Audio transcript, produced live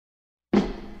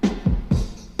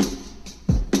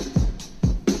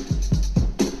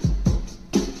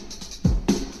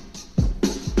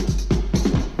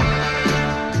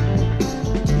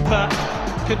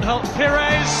Holt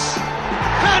Pires.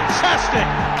 Fantastic!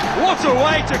 What a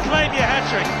way to claim your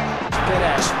hat-trick.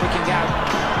 Pires picking out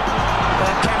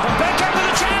Bergkamp, and Bergkamp with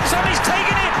a chance, and he's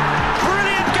taken it!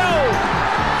 Brilliant goal!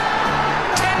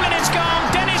 10 minutes gone,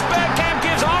 Dennis Bergkamp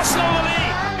gives Arsenal the lead.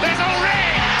 There's a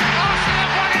ring! Arsenal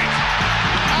have won it!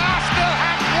 Arsenal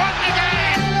have won the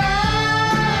game!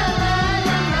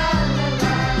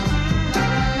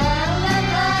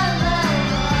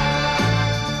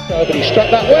 Nobody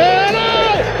struck that well.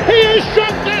 Oh, he has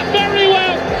struck that very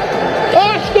well.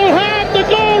 Arsenal have the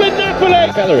goal in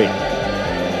Napoli. Bellerin.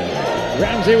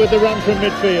 Ramsey with the run from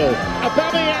midfield.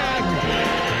 Aubameyang.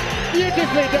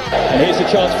 Beautifully done. And here's a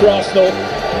chance for Arsenal.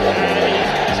 And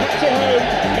he's tapped it home.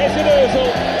 Mesut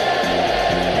Ozil.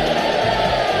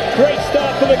 Great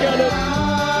start for the Gunners.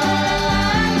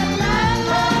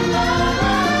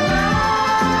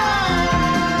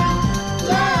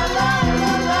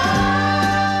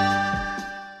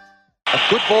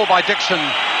 Good ball by Dixon,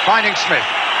 finding Smith.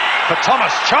 For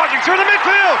Thomas, charging through the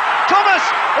midfield. Thomas,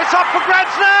 it's up for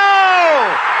grabs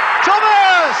now.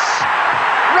 Thomas,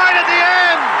 right at the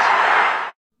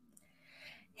end.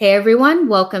 Hey everyone,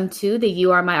 welcome to the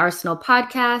You Are My Arsenal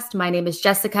podcast. My name is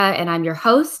Jessica and I'm your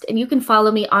host, and you can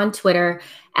follow me on Twitter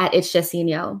at It's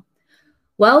Jessinho.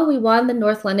 Well, we won the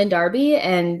North London Derby,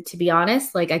 and to be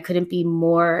honest, I couldn't be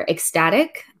more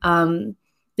ecstatic.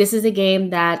 This is a game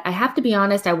that I have to be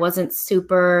honest, I wasn't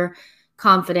super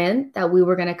confident that we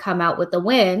were going to come out with a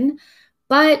win,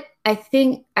 but I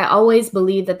think I always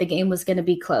believed that the game was going to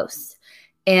be close.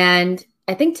 And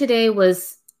I think today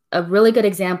was a really good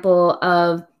example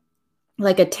of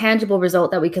a tangible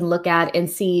result that we can look at and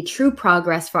see true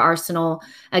progress for Arsenal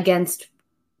against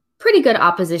pretty good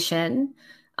opposition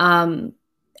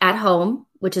at home,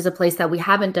 which is a place that we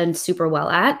haven't done super well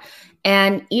at.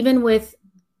 And even with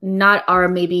not our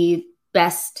maybe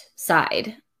best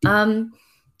side.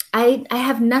 I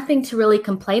have nothing to really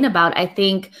complain about. I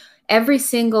think every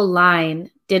single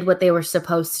line did what they were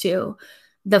supposed to.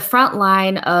 The front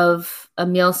line of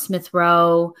Emile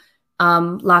Smith-Rowe,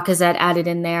 Lacazette added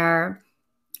in there,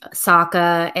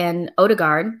 Saka and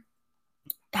Odegaard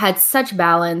had such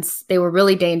balance. They were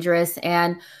really dangerous,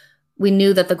 and we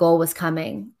knew that the goal was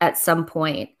coming at some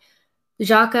point.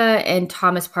 Xhaka and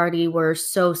Thomas Partey were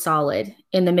so solid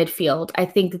in the midfield. I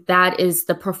think that is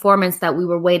the performance that we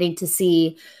were waiting to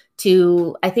see.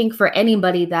 I think for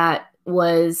anybody that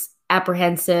was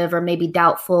apprehensive or maybe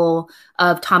doubtful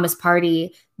of Thomas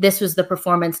Partey, this was the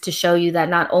performance to show you that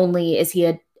not only is he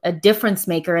a difference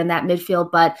maker in that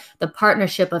midfield, but the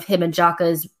partnership of him and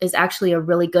Xhaka is actually a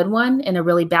really good one and a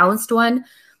really balanced one.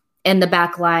 And the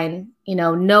back line,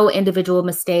 no individual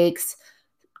mistakes,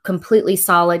 completely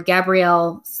solid.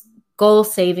 Gabriel,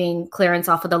 goal-saving clearance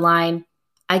off of the line.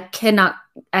 I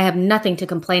have nothing to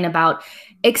complain about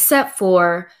except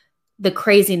for the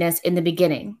craziness in the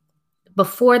beginning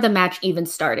before the match even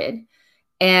started.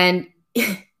 And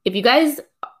if you guys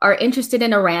are interested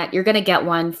in a rant, you're going to get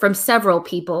one from several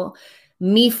people.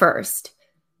 Me first.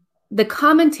 The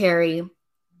commentary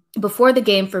before the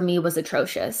game for me was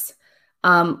atrocious.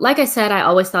 Like I said, I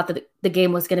always thought that the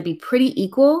game was going to be pretty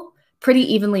equal,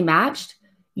 pretty evenly matched.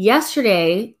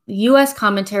 Yesterday, U.S.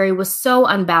 commentary was so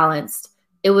unbalanced.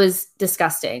 It was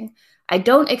disgusting. I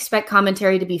don't expect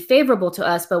commentary to be favorable to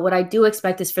us, but what I do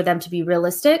expect is for them to be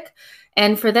realistic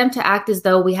and for them to act as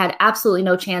though we had absolutely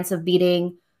no chance of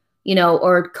beating,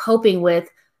 or coping with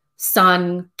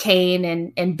Son,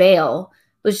 Kane, and Bale.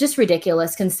 It was just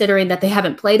ridiculous considering that they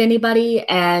haven't played anybody,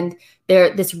 and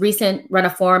this recent run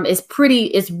of form is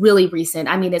really recent.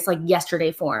 I mean, it's like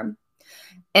yesterday form.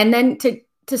 And then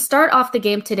to start off the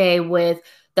game today with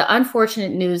the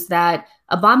unfortunate news that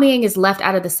Aubameyang is left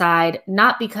out of the side,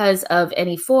 not because of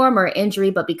any form or injury,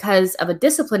 but because of a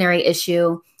disciplinary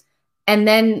issue. And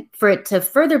then for it to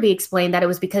further be explained that it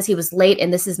was because he was late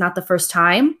and this is not the first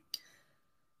time.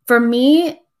 For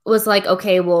me, was like,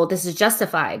 okay, well, this is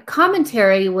justified.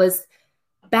 Commentary was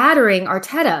battering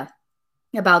Arteta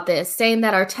about this, saying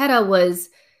that Arteta was,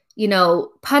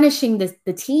 punishing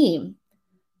the team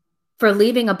for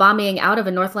leaving Aubameyang out of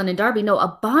a North London derby. No,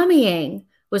 Aubameyang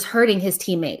was hurting his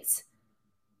teammates.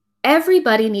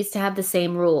 Everybody needs to have the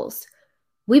same rules.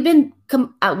 We've been,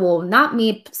 not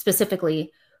me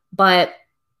specifically, but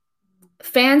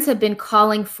fans have been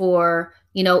calling for,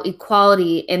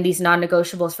 equality in these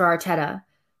non-negotiables for Arteta.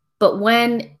 But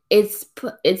when it's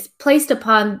placed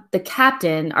upon the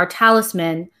captain, our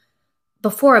talisman,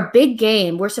 before a big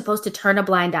game, we're supposed to turn a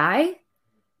blind eye.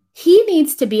 He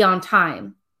needs to be on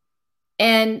time.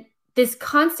 And this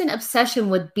constant obsession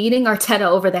with beating Arteta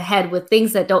over the head with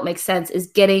things that don't make sense is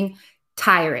getting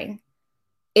tiring.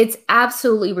 It's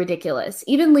absolutely ridiculous.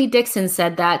 Even Lee Dixon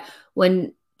said that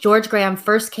when George Graham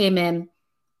first came in,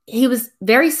 he was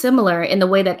very similar in the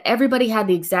way that everybody had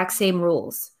the exact same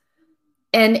rules.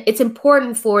 And it's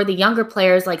important for the younger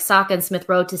players like Saka and Smith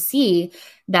Rowe to see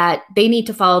that they need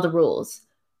to follow the rules.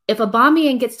 If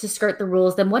Aubameyang gets to skirt the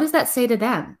rules, then what does that say to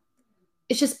them?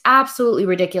 It's just absolutely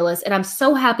ridiculous. And I'm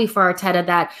so happy for Arteta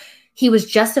that he was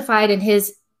justified in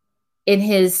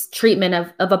his treatment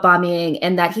of Aubameyang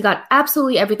and that he got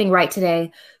absolutely everything right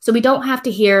today. So we don't have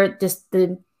to hear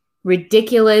the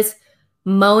ridiculous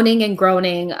moaning and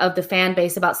groaning of the fan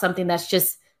base about something that's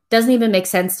just doesn't even make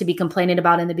sense to be complaining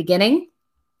about in the beginning.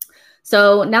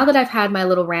 So now that I've had my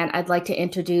little rant, I'd like to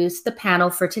introduce the panel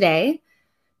for today.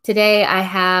 Today I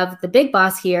have the big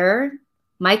boss here.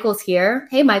 Michael's here.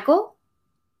 Hey, Michael.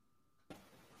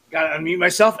 Got to unmute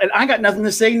myself, and I got nothing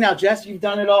to say now, Jess. You've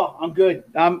done it all. I'm good.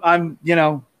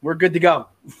 We're good to go.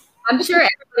 I'm sure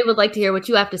everybody would like to hear what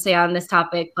you have to say on this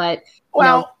topic, but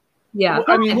yeah.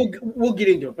 I mean, we'll get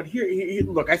into it. But here,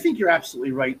 look, I think you're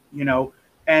absolutely right.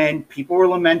 And people were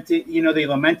lamented. They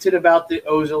lamented about the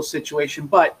Ozil situation,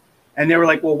 and they were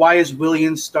like, well, why is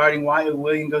Willian starting? Why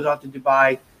Willian goes off to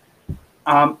Dubai?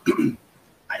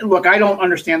 Look, I don't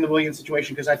understand the Willian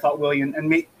situation because I thought Willian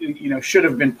should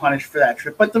have been punished for that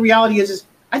trip. But the reality is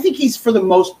I think he's for the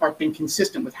most part been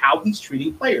consistent with how he's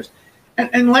treating players.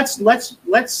 And let's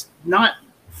not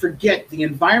forget the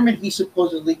environment he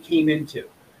supposedly came into.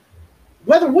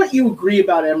 Whether what you agree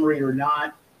about Emery or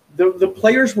not, the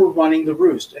players were running the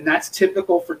roost, and that's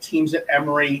typical for teams that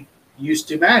Emery used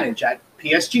to manage. At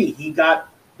PSG,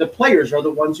 the players are the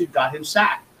ones who got him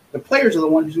sacked. The players are the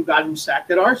ones who got him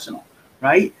sacked at Arsenal.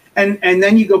 Right. And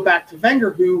then you go back to Wenger,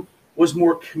 who was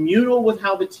more communal with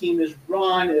how the team is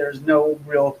run. There's no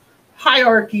real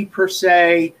hierarchy per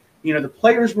se. The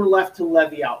players were left to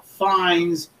levy out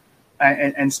fines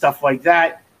and stuff like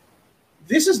that.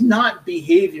 This is not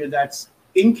behavior that's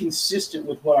inconsistent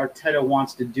with what Arteta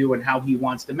wants to do and how he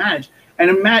wants to manage.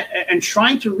 And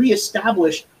trying to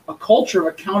reestablish a culture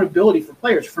of accountability for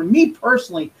players. For me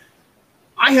personally,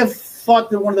 I have thought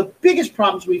that one of the biggest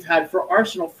problems we've had for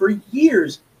Arsenal for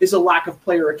years is a lack of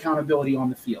player accountability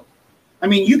on the field. I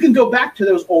mean, you can go back to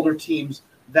those older teams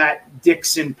that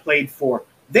Dixon played for.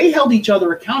 They held each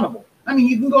other accountable. I mean,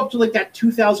 you can go up to like that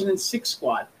 2006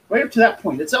 squad, right up to that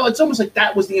point. It's almost like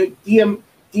that was the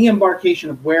deembarkation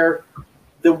of where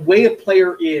the way a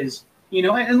player is,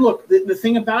 and look, the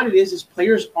thing about it is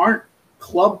players aren't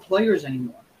club players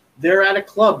anymore. They're at a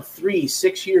club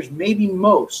 3-6 years, maybe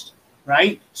most.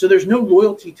 Right? So there's no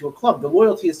loyalty to a club. The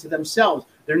loyalty is to themselves,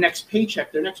 their next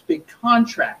paycheck, their next big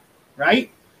contract,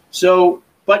 right? So,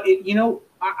 but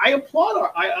I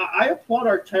applaud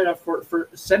Arteta for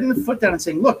setting the foot down and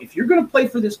saying, look, if you're going to play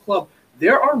for this club,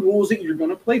 there are rules that you're going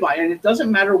to play by. And it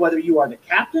doesn't matter whether you are the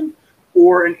captain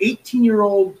or an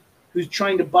 18-year-old who's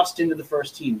trying to bust into the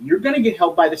first team. You're going to get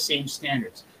held by the same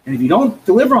standards. And if you don't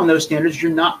deliver on those standards,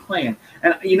 you're not playing.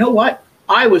 And you know what?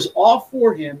 I was all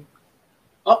for him.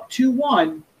 Up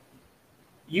 2-1,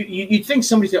 you'd think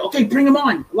somebody said, okay, bring him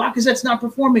on. Lacazette's not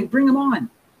performing. Bring him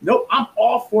on. Nope, I'm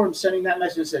all for him sending that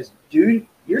message that says, dude,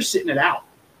 you're sitting it out.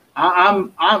 I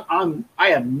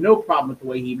have no problem with the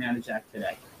way he managed that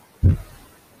today.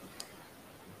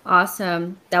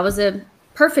 Awesome. That was a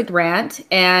perfect rant.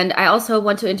 And I also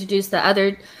want to introduce the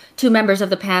other two members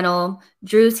of the panel.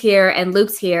 Drew's here and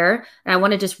Luke's here. And I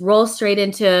want to just roll straight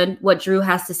into what Drew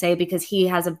has to say because he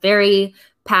has a very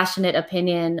passionate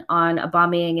opinion on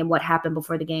Aubameyang and what happened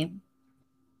before the game.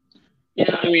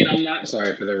 Yeah, I mean, I'm not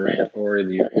sorry for the rant or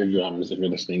the eardrums if you're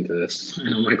listening to this. I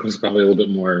know Michael's probably a little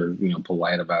bit more,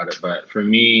 polite about it, but for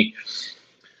me,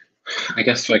 I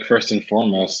guess like first and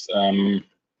foremost, I'm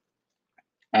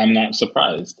not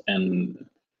surprised, and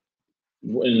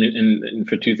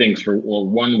for two things.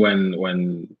 One,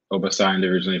 when Oba signed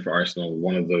originally for Arsenal,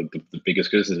 one of the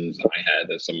biggest criticisms I had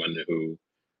as someone who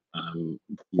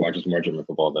watches more German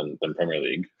football than Premier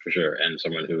League for sure, and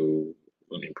someone who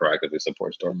proactively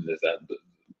supports Dortmund is that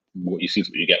what you see is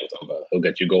what you get with Oba. He'll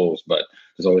get you goals, but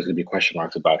there's always going to be question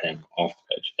marks about him off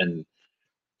the pitch. And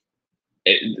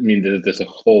there's a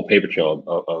whole paper trail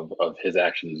of his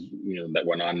actions, that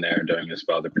went on there during his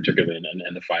spell, particularly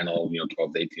in the final,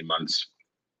 12 to 18 months,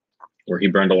 where he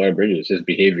burned a lot of bridges. His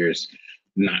behaviors,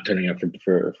 not turning up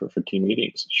for team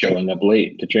meetings, showing up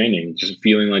late to training, just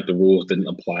feeling like the rules didn't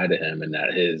apply to him and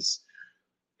that his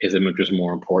image was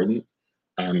more important.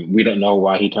 We don't know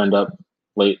why he turned up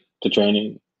late to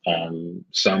training.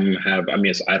 Some have, I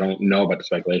mean, I don't know about the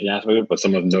speculation aspect of it, but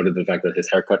some have noted the fact that his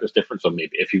haircut is different. So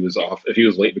maybe if he was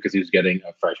late because he was getting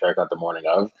a fresh haircut the morning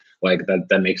of, like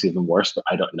that makes it even worse. But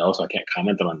I don't know, so I can't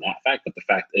comment on that fact. But the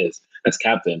fact is, as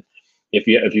captain, if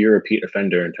you're a repeat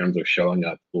offender in terms of showing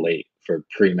up late for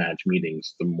pre-match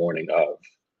meetings the morning of,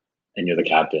 and you're the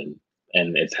captain,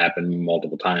 and it's happened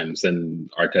multiple times, then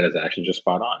Arteta's actions are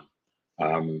spot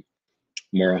on.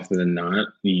 More often than not,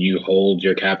 you hold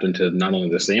your captain to not only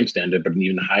the same standard, but an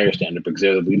even higher standard because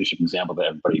they're the leadership example that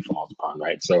everybody falls upon,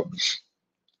 right? So, I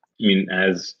mean,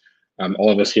 as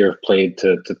all of us here have played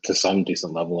to some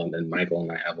decent level, and Michael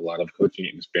and I have a lot of coaching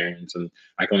experience, and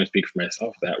I can only speak for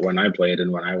myself that when I played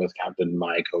and when I was captain,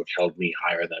 my coach held me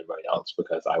higher than everybody else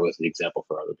because I was the example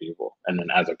for other people. And then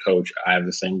as a coach, I have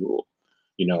the same rule,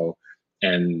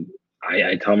 and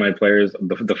I tell my players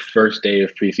the first day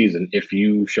of preseason, if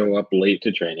you show up late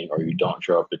to training or you don't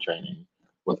show up to training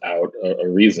without a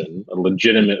reason, a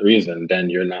legitimate reason, then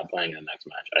you're not playing in the next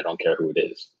match. I don't care who it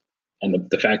is. And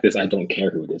the fact is, I don't care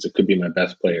who it is. It could be my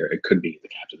best player. It could be the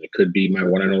captain. It could be my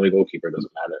one and only goalkeeper. It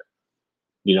doesn't matter.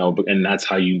 And that's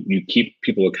how you keep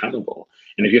people accountable.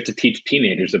 And if you have to teach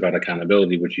teenagers about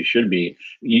accountability, which you should be,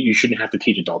 you shouldn't have to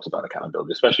teach adults about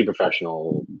accountability, especially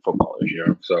professional footballers,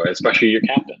 so especially your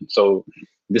captain. So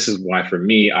this is why, for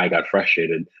me, I got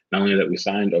frustrated, not only that we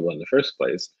signed Oba in the first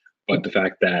place, but the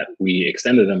fact that we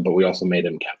extended him, but we also made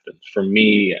him captain. For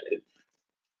me,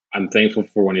 I'm thankful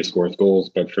for when he scores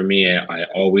goals, but for me, I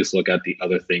always look at the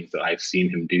other things that I've seen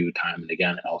him do time and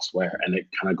again elsewhere, and it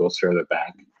kind of goes further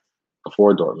back.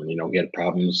 Before Dortmund, he had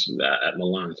problems at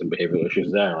Milan, some behavioral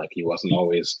issues there. Like he wasn't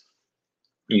always,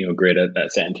 great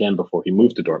at Saint-Étienne before he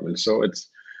moved to Dortmund. So it's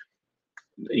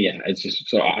just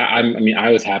so I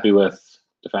was happy with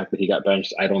the fact that he got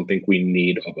benched. I don't think we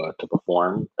need Oba to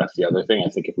perform. That's the other thing. I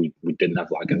think if we didn't have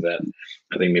Lacazette,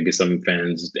 I think maybe some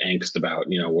fans' angst about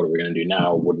what are we going to do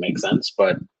now would make sense.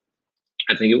 But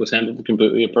I think it was handled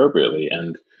completely appropriately,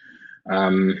 and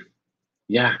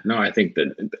I think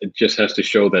that it just has to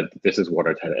show that this is what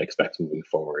Arteta expects moving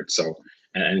forward. So,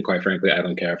 and quite frankly, I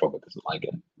don't care if Oba doesn't like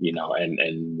it,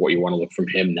 and what you want to look from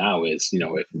him now is,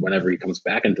 if whenever he comes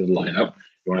back into the lineup,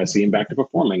 you want to see him back to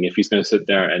performing. If he's going to sit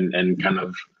there and kind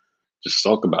of just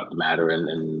sulk about the matter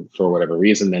and for whatever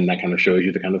reason, then that kind of shows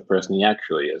you the kind of person he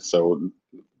actually is. So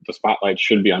the spotlight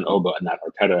should be on Oba and not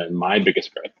Arteta. And my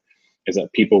biggest gripe is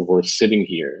that people were sitting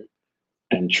here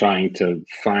and trying to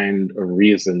find a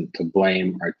reason to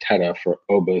blame Arteta for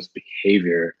Oba's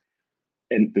behavior,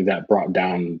 and that brought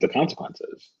down the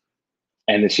consequences.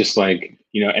 And it's just like,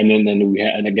 and then we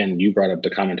had, and again, you brought up the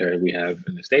commentary we have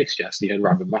in the States, Jess. You had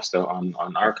Robert Musto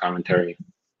on our commentary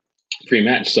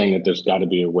pre-match saying that there's got to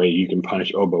be a way you can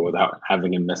punish Oba without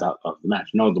having him miss out of the match.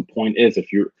 No, the point is,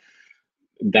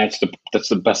 that's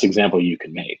the best example you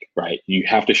can make, right? You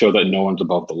have to show that no one's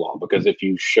above the law, because if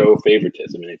you show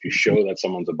favoritism and if you show that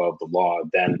someone's above the law,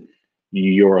 then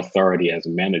your authority as a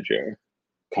manager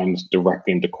comes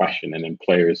directly into question, and then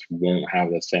players won't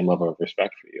have the same level of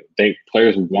respect for you.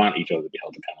 Players want each other to be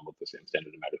held accountable to the same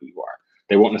standard no matter who you are.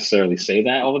 They won't necessarily say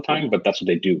that all the time, but that's what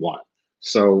they do want.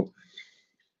 So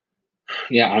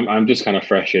yeah, I'm just kind of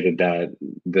frustrated that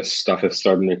this stuff is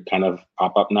starting to kind of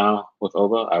pop up now with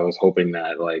Oba. I was hoping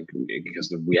that,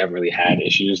 because we haven't really had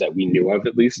issues that we knew of,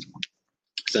 at least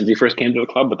since he first came to the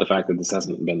club, but the fact that this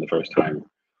hasn't been the first time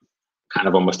kind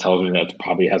of almost tells me that it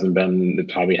probably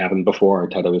happened before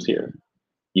Arteta was here,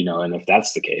 and if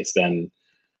that's the case, then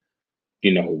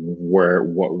where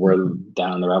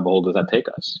down the rabbit hole does that take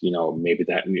us? Maybe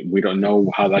that we don't know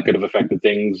how that could have affected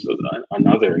things on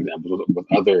other examples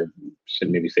with other,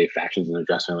 maybe say, factions in the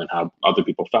dressing room and how other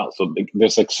people felt. So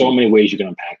there's so many ways you can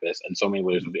unpack this, and so many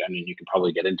ways with the onion you can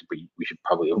probably get into, but we should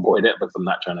probably avoid it. But I'm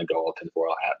not trying to go all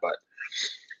tinfoil hat. But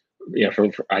yeah,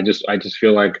 I just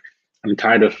feel like I'm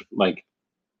tired of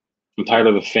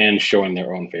the fans showing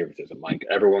their own favoritism. Like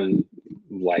everyone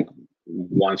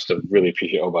wants to really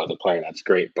appreciate Oba as a player, that's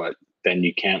great, but then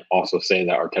you can't also say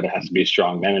that Arteta has to be a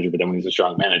strong manager, but then when he's a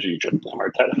strong manager, you shouldn't blame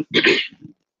Arteta.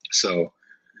 So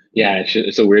yeah,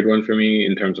 it's a weird one for me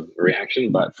in terms of reaction,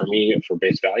 but for me, for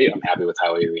base value, I'm happy with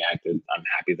how he reacted. I'm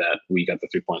happy that we got the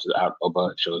 3 points without Oba.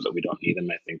 It shows that we don't need him.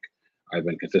 I think I've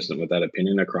been consistent with that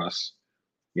opinion across,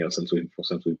 since we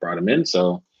brought him in.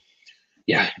 So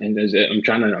yeah, and I'm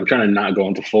trying to not go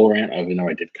into full rant. I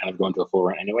did kind of go into a full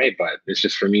rant anyway, but it's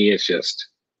just, for me, it's just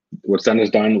what's done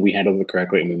is done. We handled it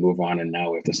correctly and we move on, and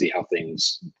now we have to see how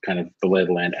things kind of the lay of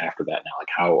the land after that now, like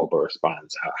how Oba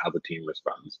responds, how the team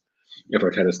responds, if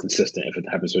Arteta is consistent, if it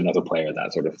happens to another player,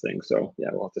 that sort of thing. So yeah,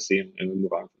 we'll have to see and we'll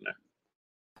move on from there.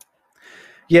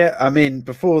 Yeah, I mean,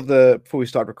 before we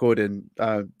start recording,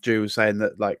 Drew was saying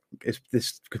that like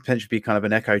this could potentially be kind of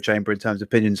an echo chamber in terms of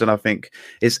opinions, and I think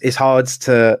it's hard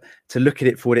to look at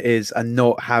it for what it is and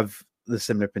not have the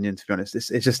similar opinion. To be honest, it's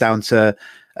just down to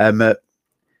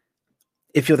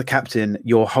if you're the captain,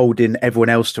 you're holding everyone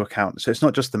else to account. So it's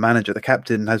not just the manager; the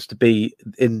captain has to be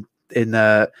in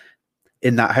that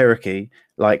hierarchy,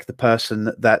 like the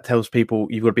person that tells people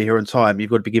you've got to be here on time, you've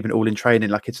got to be given all in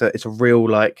training. Like it's a real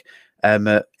like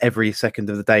every second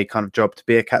of the day kind of job to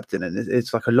be a captain, and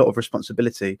it's like a lot of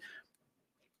responsibility.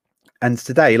 And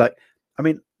today, like, I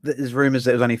mean, there's rumors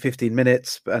that it was only 15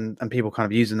 minutes, and people kind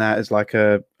of using that as like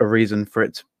a reason for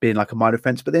it being like a minor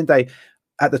offense. But at the end of the day,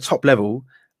 at the top level,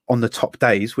 on the top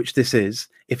days, which this is,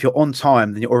 if you're on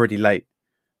time, then you're already late.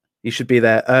 You should be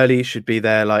there early. You should be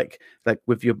there like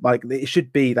with your like. It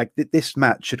should be like this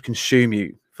match should consume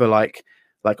you for like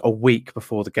a week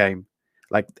before the game.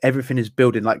 Like everything is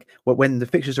building. Like when the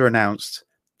fixtures are announced,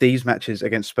 these matches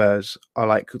against Spurs are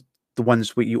like the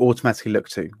ones you automatically look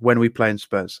to when we play in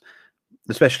Spurs,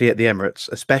 especially at the Emirates,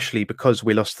 especially because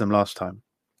we lost them last time.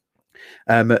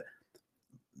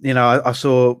 You know, I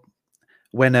saw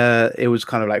when it was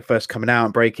kind of like first coming out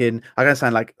and breaking, I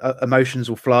understand like emotions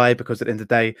will fly because at the end of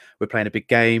the day, we're playing a big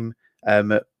game.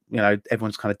 You know,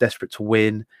 everyone's kind of desperate to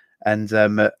win. And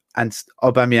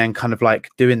Aubameyang kind of like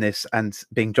doing this and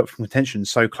being dropped from contention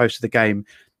so close to the game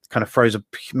kind of throws a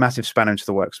massive spanner into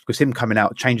the works, because him coming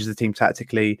out changes the team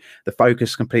tactically. The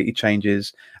focus completely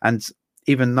changes. And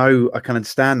even though I can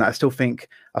understand that, I still think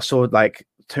I saw like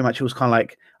too much. It was kind of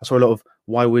like I saw a lot of,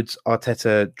 why would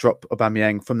Arteta drop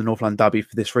Aubameyang from the North London derby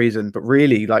for this reason? But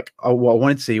really, like what I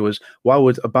wanted to see was, why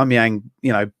would Aubameyang,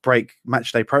 you know, break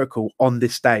match day protocol on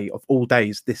this day of all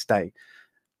days, this day?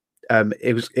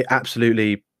 It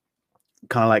absolutely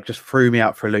kind of like just threw me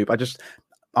out for a loop.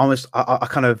 I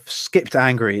kind of skipped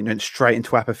angry and went straight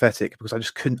into apathetic, because I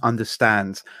just couldn't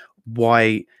understand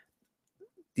why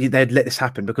they'd let this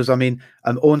happen. Because I mean,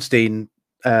 Ornstein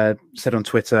said on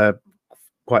Twitter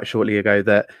quite shortly ago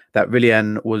that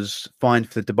Willian was fined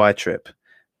for the Dubai trip,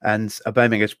 and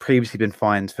Aubameyang has previously been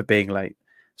fined for being late.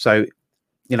 So,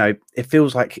 you know, it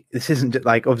feels like this isn't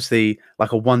like obviously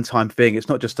like a one-time thing. It's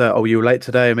not just oh, you were late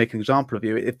today, I make an example of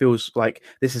you. It feels like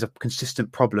this is a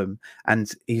consistent problem,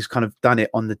 and he's kind of done it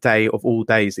on the day of all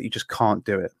days that you just can't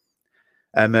do it.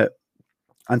 And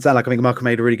so, like, I think Marco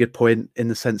made a really good point in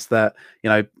the sense that, you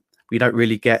know, we don't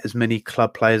really get as many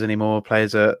club players anymore.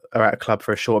 Players are at a club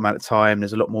for a short amount of time.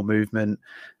 There's a lot more movement.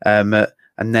 And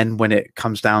then when it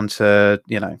comes down to,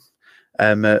 you know,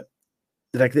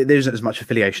 like there isn't as much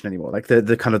affiliation anymore. Like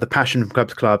the kind of the passion from club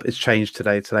to club is changed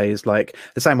today. Today is like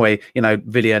the same way, you know,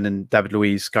 Willian and David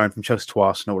Luiz going from Chelsea to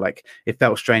Arsenal. Like it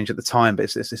felt strange at the time, but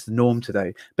it's the norm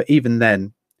today. But even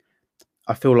then,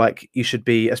 I feel like you should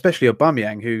be, especially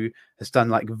Aubameyang, who has done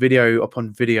like video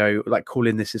upon video, like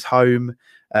calling this his home,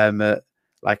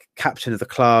 like captain of the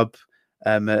club,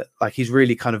 like he's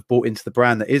really kind of bought into the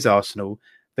brand that is Arsenal.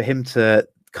 For him to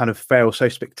kind of fail so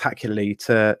spectacularly,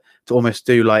 to almost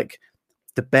do like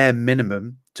the bare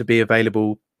minimum to be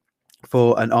available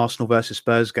for an Arsenal versus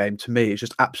Spurs game, to me is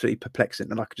just absolutely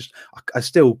perplexing, and I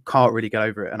still can't really get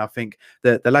over it. And I think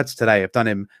that the lads today have done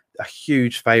him a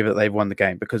huge favour that they've won the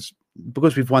game, because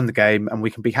we've won the game and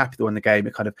we can be happy to win the game.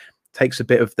 It kind of takes a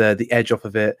bit of the edge off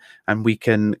of it, and we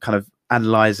can kind of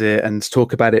analyse it and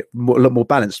talk about it a lot more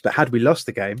balanced. But had we lost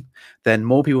the game, then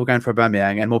more people were going for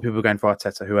Aubameyang and more people were going for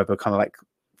Arteta, whoever kind of like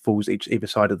falls either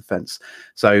side of the fence.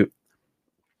 So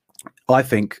I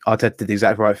think Arteta did the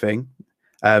exact right thing.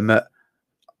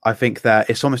 I think that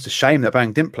it's almost a shame that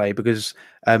Bang didn't play, because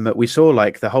we saw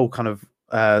like the whole kind of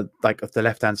like of the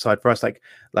left hand side for us, like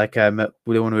when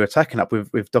we were attacking up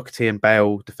with Doherty and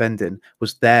Bale defending,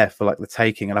 was there for like the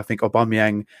taking. And I think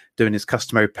Aubameyang doing his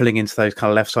customary pulling into those kind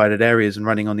of left sided areas and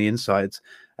running on the insides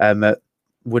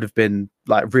would have been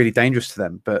like really dangerous to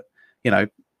them. But you know,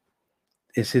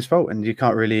 it's his fault, and you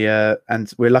can't really.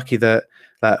 And we're lucky that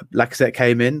Lacazette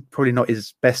came in, probably not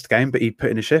his best game, but he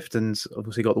put in a shift and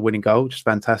obviously got the winning goal, which is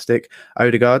fantastic.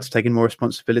 Odegaard's taking more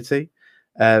responsibility.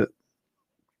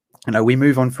 You know, we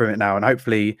move on from it now, and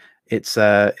hopefully it's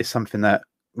something that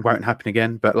won't happen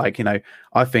again. But like, you know,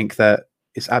 I think that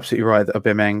it's absolutely right that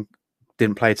Aubameyang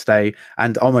didn't play today,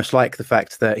 and almost like the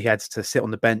fact that he had to sit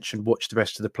on the bench and watch the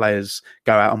rest of the players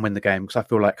go out and win the game, because I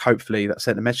feel like hopefully that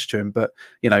sent a message to him. But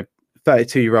you know,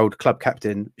 32-year-old club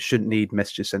captain shouldn't need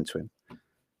messages sent to him.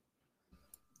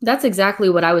 That's exactly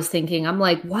what I was thinking. I'm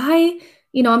like, why?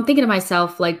 You know, I'm thinking to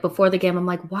myself, like before the game, I'm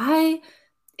like, why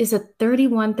is a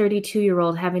 31,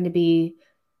 32-year-old having to be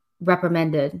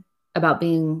reprimanded about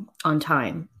being on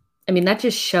time? I mean, that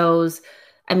just shows,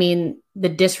 I mean, the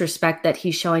disrespect that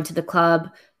he's showing to the club,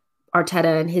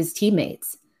 Arteta and his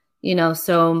teammates,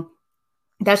 so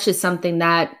that's just something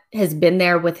that has been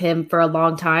there with him for a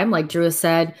long time. Like Drew has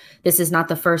said, this is not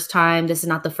the first time, this is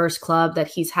not the first club that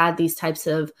he's had these types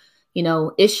of,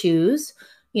 issues,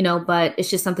 but it's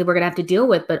just something we're going to have to deal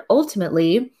with. But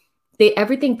ultimately,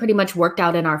 everything pretty much worked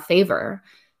out in our favor.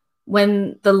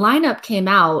 When the lineup came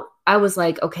out, I was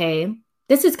like, okay,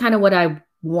 this is kind of what I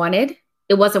wanted.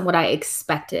 It wasn't what I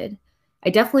expected.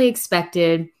 I definitely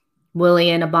expected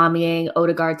Willian, Aubameyang,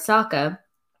 Odegaard, Saka.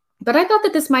 But I thought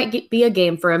that this might be a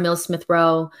game for Emile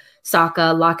Smith-Rowe,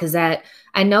 Saka, Lacazette.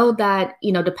 I know that,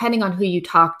 depending on who you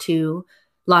talk to,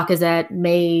 Lacazette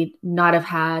may not have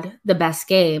had the best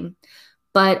game.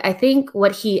 But I think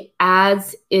what he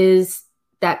adds is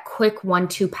that quick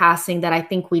 1-2 passing that I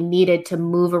think we needed to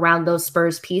move around those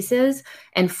Spurs pieces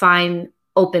and find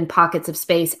open pockets of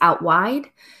space out wide.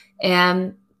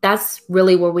 And that's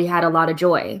really where we had a lot of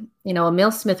joy.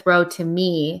 Emile Smith-Rowe, to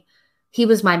me, he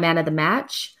was my man of the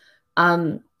match.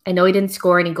 I know he didn't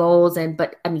score any goals,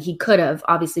 but he could have,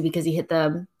 obviously, because he hit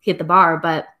the bar.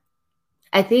 But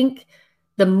I think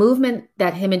the movement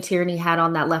that him and Tierney had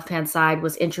on that left-hand side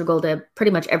was integral to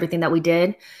pretty much everything that we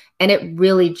did. And it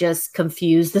really just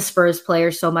confused the Spurs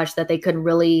players so much that they couldn't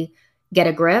really get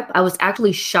a grip. I was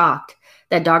actually shocked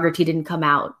that Doherty didn't come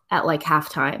out at like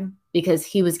halftime because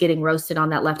he was getting roasted on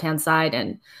that left-hand side.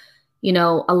 And,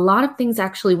 a lot of things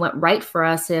actually went right for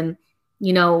us. And,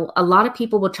 a lot of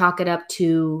people will chalk it up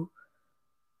to,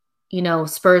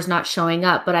 Spurs not showing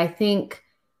up. But I think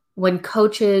when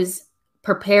coaches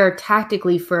prepare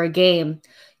tactically for a game,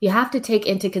 you have to take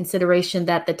into consideration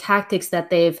that the tactics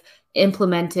that they've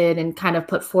implemented and kind of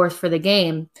put forth for the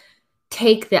game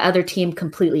take the other team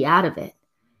completely out of it.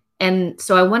 And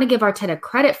so I want to give Arteta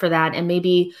credit for that. And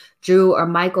maybe Drew or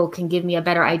Michael can give me a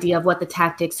better idea of what the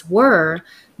tactics were.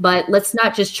 But let's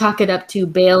not just chalk it up to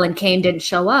Bale and Kane didn't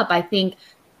show up. I think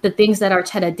the things that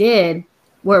Arteta did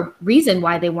were reason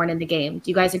why they weren't in the game. Do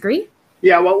you guys agree?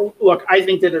 Yeah, well, look, I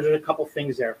think that there's a couple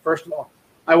things there. First of all,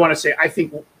 I want to say I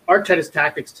think Arteta's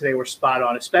tactics today were spot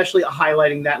on, especially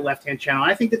highlighting that left-hand channel.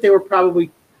 I think that they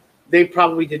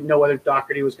probably didn't know whether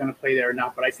Doherty was going to play there or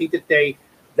not, but I think that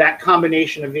that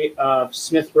combination of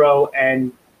Smith-Rowe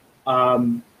and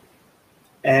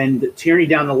Tierney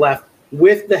down the left,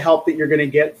 with the help that you're going to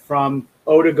get from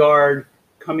Odegaard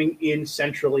coming in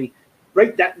centrally,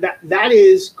 right? That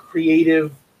is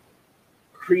creative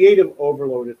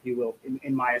overload, if you will,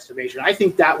 in my estimation. I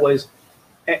think that was.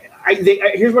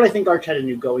 Here's what I think Arteta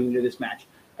knew going into this match.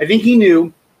 I think he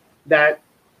knew that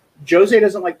Jose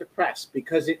doesn't like to press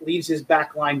because it leaves his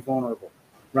back line vulnerable,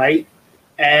 right?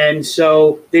 And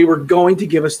so they were going to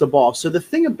give us the ball. So the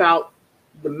thing about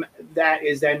that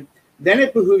is then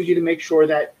it behooves you to make sure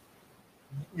that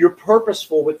you're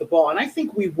purposeful with the ball. And I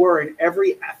think we were in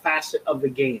every facet of the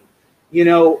game.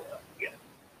 I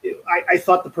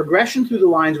thought the progression through the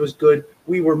lines was good.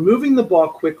 We were moving the ball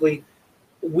quickly.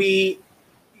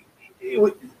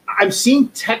 I'm seeing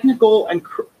technical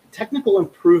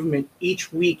improvement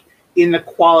each week in the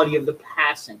quality of the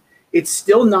passing. It's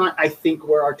still not, I think,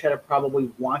 where Arteta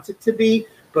probably wants it to be,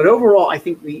 but overall, I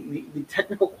think the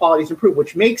technical qualities improve,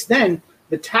 which makes then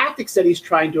the tactics that he's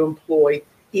trying to employ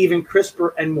even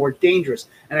crisper and more dangerous.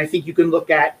 And I think you can look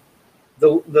at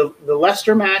the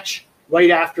Leicester match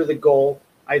right after the goal.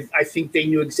 I think they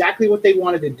knew exactly what they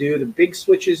wanted to do, the big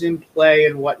switches in play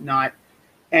and whatnot.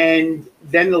 And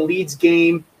then the Leeds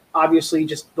game, obviously,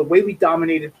 just the way we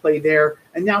dominated play there.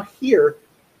 And now here,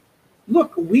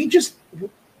 look,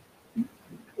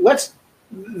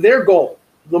 their goal,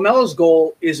 Lamelo's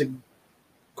goal is a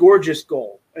gorgeous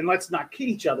goal. And let's not kid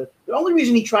each other. The only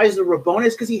reason he tries the Rabona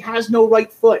is because he has no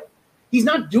right foot. He's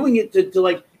not doing it to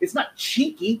like, it's not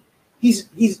cheeky.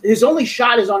 His only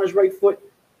shot is on his right foot.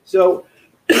 So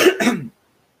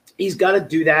he's got to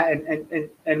do that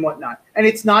and whatnot. And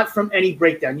it's not from any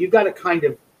breakdown. You've got to kind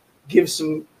of give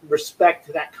some respect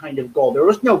to that kind of goal. There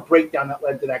was no breakdown that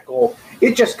led to that goal.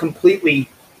 It just completely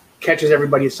catches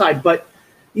everybody aside. But,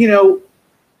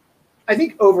 I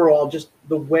think overall, just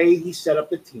the way he set up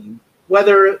the team,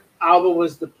 whether Alba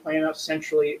was the plan up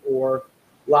centrally or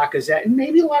Lacazette, and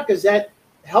maybe Lacazette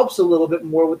helps a little bit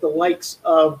more with the likes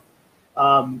of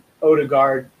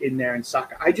Odegaard in there and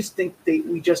Saka. I just think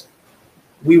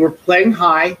we were playing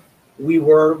high. We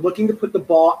were looking to put the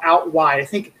ball out wide. I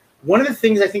think one of the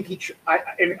things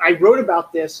I wrote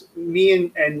about this,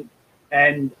 me and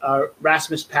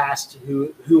Rasmus Past,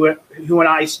 who and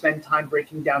I spend time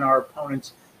breaking down our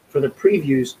opponents for the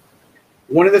previews.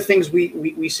 One of the things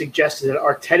we suggested that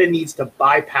Arteta needs to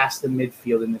bypass the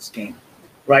midfield in this game,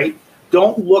 right?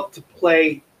 Don't look to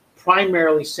play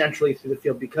primarily centrally through the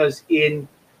field, because in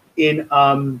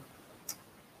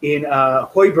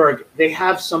Højbjerg, they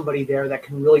have somebody there that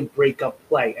can really break up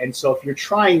play. And so if you're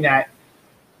trying that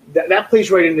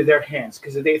plays right into their hands,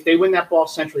 because if they win that ball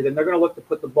centrally, then they're going to look to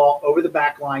put the ball over the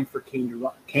back line for Kane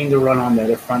to run on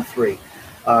their front three,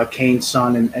 Kane,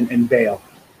 Son, and Bale.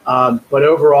 But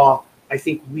overall, I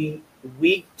think we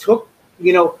took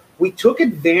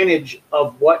advantage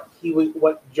of what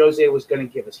Jose was going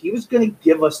to give us. He was going to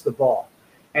give us the ball.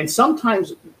 And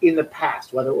sometimes in the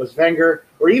past, whether it was Wenger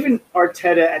or even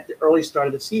Arteta at the early start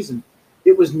of the season,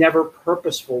 it was never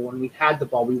purposeful when we had the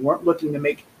ball. We weren't looking to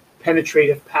make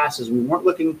penetrative passes. We weren't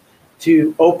looking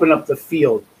to open up the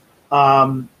field.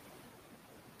 And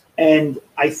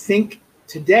I think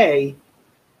today,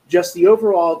 just the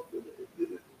overall,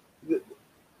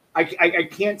 I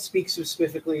can't speak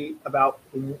specifically about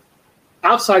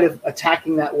outside of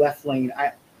attacking that left lane.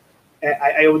 I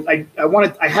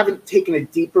haven't taken a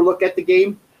deeper look at the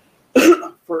game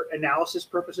for analysis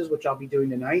purposes, which I'll be doing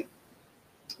tonight.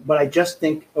 But I just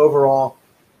think overall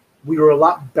we were a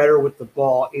lot better with the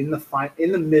ball in the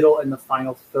middle and the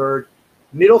final third.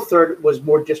 Middle third was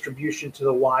more distribution to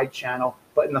the wide channel,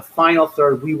 but in the final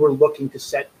third we were looking to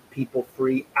set people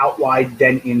free out wide,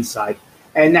 then inside.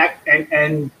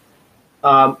 And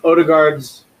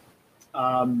Odegaard's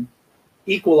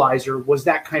equalizer was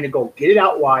that kind of goal. Get it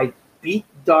out wide, beat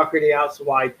Doherty out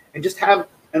wide, and just have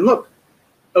 – and look,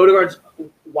 Odegaard's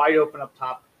wide open up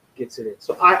top, gets it in.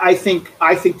 So I think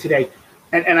today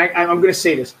 – and I'm going to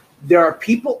say this. There are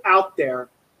people out there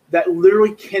that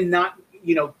literally cannot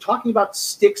 – talking about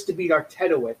sticks to beat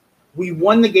Arteta with. We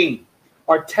won the game.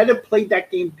 Arteta played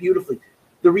that game beautifully.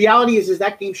 The reality is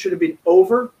that game should have been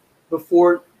over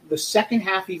before the second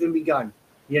half even begun.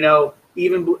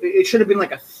 Even it should have been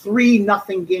like a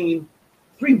 3-0 game,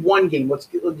 3-1 game. Let's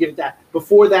give it that.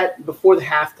 Before the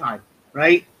halftime,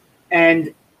 right?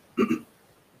 And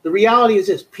the reality is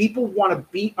this: people want to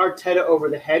beat Arteta over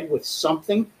the head with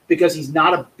something because he's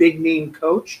not a big name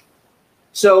coach.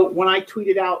 So when I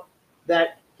tweeted out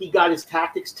that he got his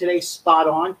tactics today spot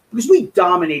on, because we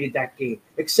dominated that game,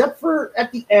 except for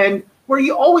at the end where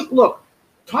you always look.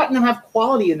 Tottenham have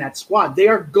quality in that squad. They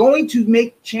are going to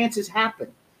make chances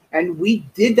happen. And we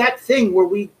did that thing where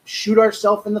we shoot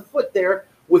ourselves in the foot there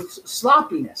with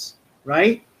sloppiness,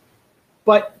 right?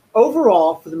 But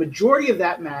overall, for the majority of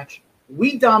that match,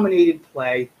 we dominated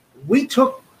play. We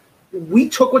took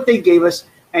what they gave us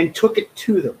and took it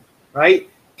to them, right?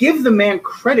 Give the man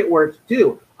credit where it's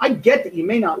due. I get that you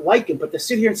may not like him, but to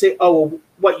sit here and say, oh, well,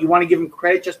 what, you want to give him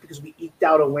credit just because we eked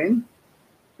out a win?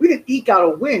 We didn't eke out a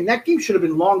win. That game should have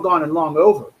been long gone and long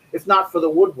over, if not for the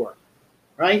woodwork,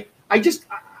 right? I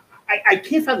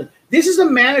can't fathom. This is a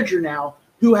manager now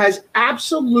who has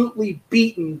absolutely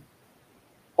beaten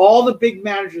all the big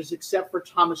managers except for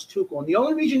Thomas Tuchel. And the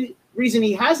only reason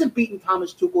he hasn't beaten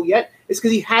Thomas Tuchel yet is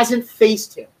because he hasn't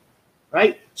faced him,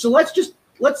 right? So let's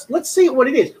say what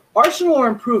it is. Arsenal are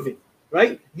improving,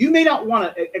 right? You may not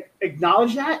want to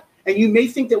acknowledge that, and you may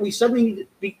think that we suddenly need to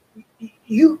be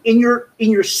in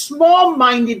your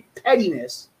small-minded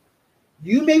pettiness.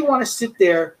 You may want to sit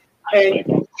there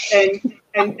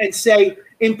and say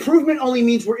improvement only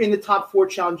means we're in the top 4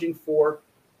 challenging for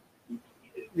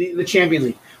the Champions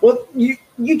League. Well,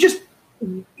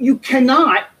 you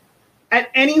cannot at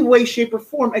any way, shape, or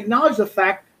form acknowledge the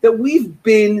fact that we've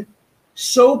been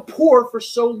so poor for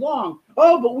so long.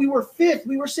 Oh, but we were 5th,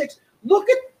 we were 6th. Look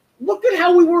at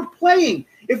how we were playing.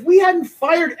 If we hadn't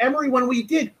fired Emery when we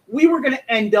did, we were going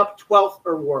to end up 12th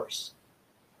or worse.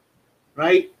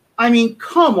 Right? I mean,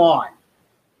 come on.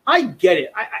 I get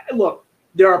it. Look,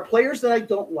 there are players that I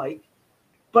don't like,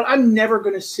 but I'm never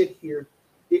going to sit here.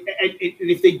 And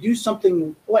if they do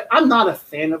something, like, I'm not a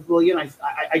fan of Willian.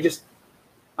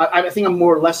 I think I'm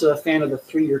more or less of a fan of the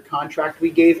 3-year contract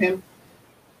we gave him.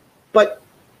 But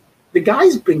the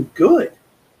guy's been good.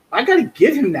 I got to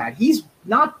give him that. He's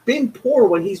not been poor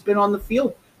when he's been on the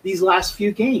field these last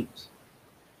few games.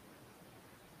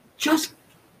 Just,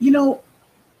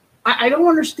 I don't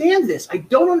understand this. I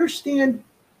don't understand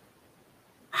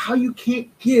how you can't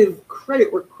give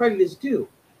credit where credit is due.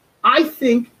 I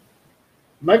think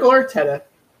Mikel Arteta,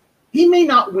 he may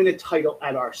not win a title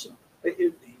at Arsenal.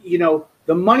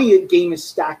 The money game is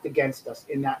stacked against us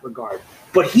in that regard.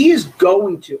 But he is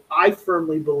going to, I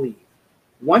firmly believe,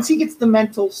 once he gets the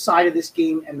mental side of this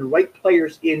game and the right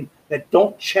players in that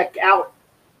don't check out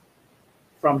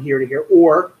from here to here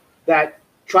or that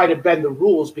try to bend the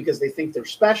rules because they think they're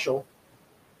special,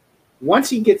 once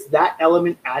he gets that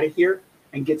element out of here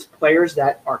and gets players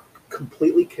that are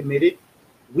completely committed,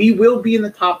 we will be in the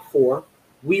top 4.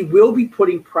 We will be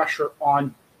putting pressure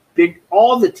on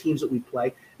all the teams that we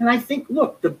play. And I think,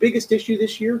 look, the biggest issue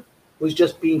this year was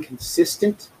just being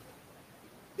consistent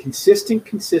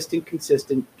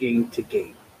game to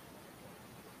game.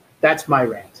 That's my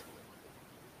rant.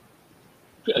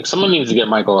 Like, someone needs to get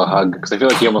Michael a hug because I feel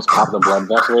like he almost popped the blood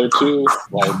vessel or two.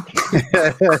 Like,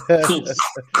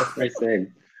 nice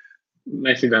thing.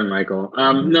 Nicely done, Michael.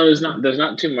 No, there's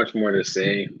not too much more to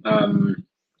say.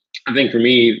 I think for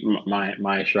me,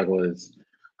 my struggle is,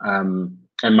 and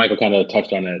Michael kind of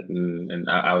touched on it, and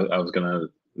I was gonna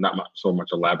not so much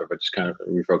elaborate, but just kind of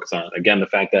refocus on it. Again, the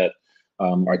fact that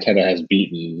Arteta has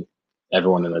beaten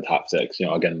everyone in the top six.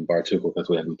 Again, bar Tuchel, because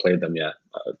we haven't played them yet.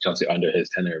 Chelsea under his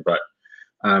tenure, but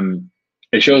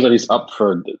it shows that he's up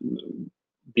for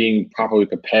being properly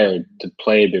prepared to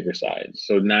play bigger sides.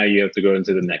 So now you have to go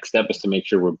into the next step is to make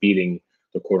sure we're beating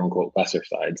the quote unquote lesser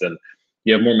sides, and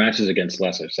you have more matches against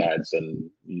lesser sides than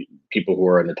people who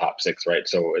are in the top six, right?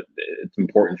 So it's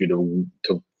important for you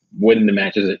to win the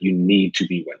matches that you need to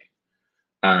be winning.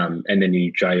 And then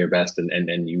you try your best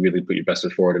and you really put your best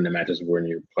foot forward in the matches when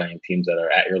you're playing teams that are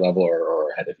at your level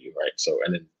or ahead of you, right? So,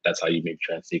 and then that's how you maybe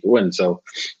try and sneak a win. So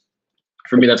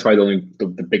for me, that's probably the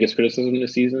biggest criticism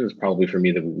this season is probably for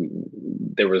me that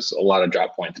there was a lot of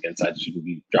drop points against sides you could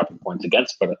be dropping points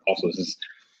against, but also this is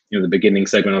the beginning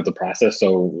segment of the process.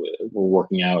 So we're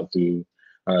working out through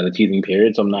the teething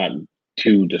period. So I'm not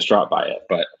too distraught by it,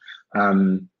 but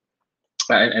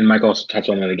and Mike also touched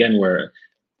on that again, where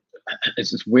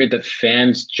it's weird that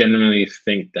fans genuinely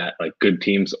think that like good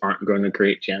teams aren't going to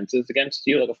create chances against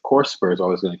you. Like, of course, Spurs are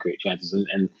always going to create chances,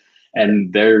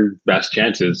 and their best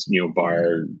chances,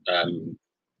 bar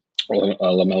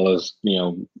Lamella's,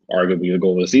 arguably the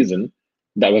goal of the season.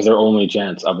 That was their only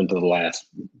chance up until the last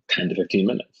 10 to 15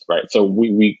 minutes, right? So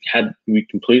we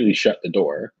completely shut the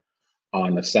door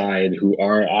on a side who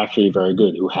are actually very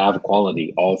good, who have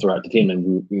quality all throughout the team,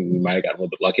 and we might have gotten a little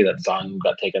bit lucky that Son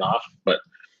got taken off, but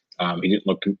he didn't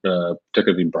look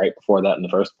particularly bright before that in the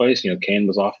first place. Kane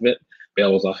was off of it,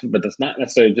 Bale was off of it, but that's not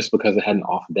necessarily just because they had an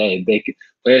off day.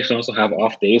 Players can also have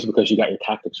off days because you got your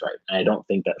tactics right. And I don't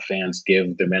think that fans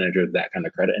give the manager that kind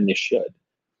of credit, and they should.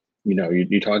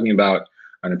 You're talking about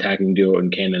an attacking duo in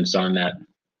Kane and Son that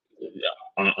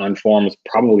on form is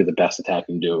probably the best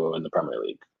attacking duo in the Premier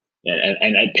League.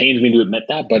 And it pains me to admit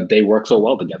that, but they work so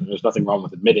well together. There's nothing wrong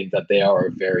with admitting that they are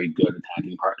a very good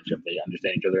attacking partnership. They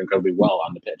understand each other incredibly well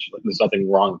on the pitch. Like, there's nothing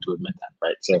wrong to admit that,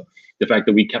 right? So the fact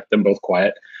that we kept them both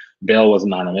quiet, Bale was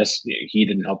anonymous. He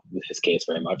didn't help with his case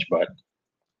very much, but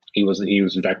he was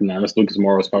in fact anonymous. Lucas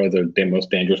Moura was probably the most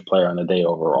dangerous player on the day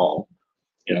overall.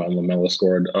 And Lamela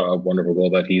scored a wonderful goal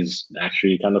that he's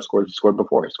actually kind of scored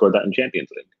before. He scored that in Champions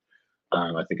League.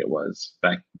 I think it was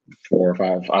back 5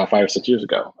 or 6 years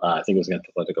ago. I think it was against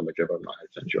Atletico Madrid, but I'm not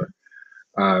 100%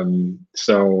 sure.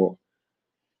 So,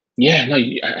 yeah, no,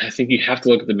 I think you have to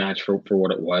look at the match for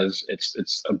what it was.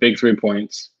 It's a big 3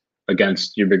 points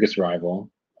against your biggest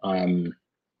rival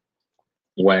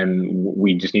when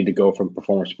we just need to go from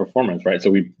performance to performance, right? So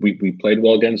we played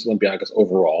well against Olympiacos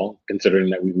overall, considering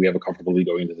that we have a comfortable lead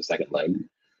going into the second leg.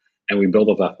 And we built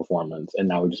up that performance, and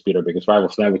now we just beat our biggest rival.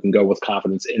 So now we can go with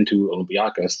confidence into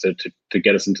Olympiacos to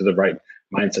get us into the right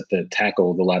mindset to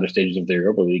tackle the latter stages of the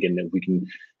Europa League. And if we can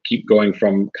keep going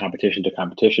from competition to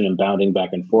competition and bounding back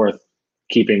and forth,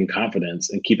 keeping confidence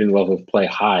and keeping the level of play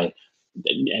high,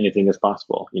 anything is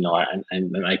possible.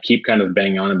 And I keep kind of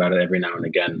banging on about it every now and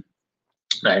again.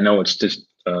 I know it's just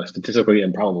statistically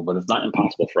improbable, but it's not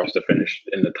impossible for us to finish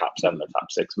in the top 7 or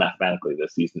top 6 mathematically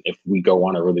this season if we go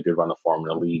on a really good run of form in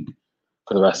the league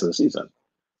for the rest of the season.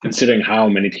 Considering how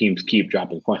many teams keep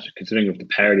dropping points, considering the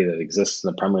parity that exists in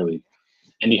the Premier League,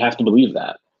 and you have to believe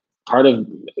that. Part of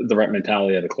the right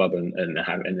mentality of the club and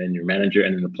then your manager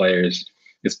and then the players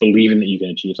is believing that you can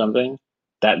achieve something.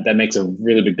 That makes a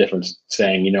really big difference,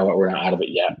 saying, you know what, we're not out of it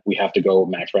yet. We have to go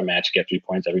match by match, get 3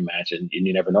 points every match, and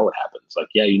you never know what happens. Like,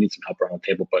 yeah, you need some help around the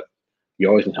table, but you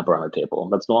always need help around the table.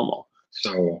 That's normal.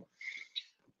 So,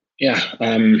 yeah.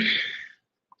 I'm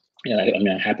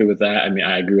happy with that.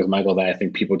 I agree with Michael that I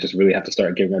think people just really have to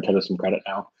start giving Arteta some credit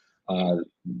now.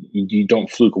 You don't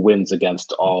fluke wins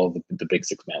against all the big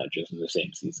 6 managers in the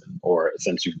same season, or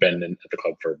since you've been at the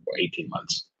club for 18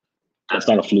 months. That's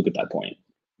not a fluke at that point.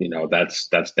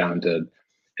 That's down to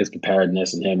his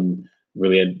preparedness and him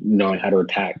really knowing how to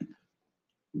attack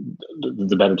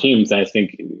the better teams. And I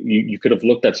think you could have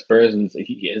looked at Spurs and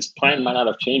his plan might not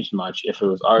have changed much if it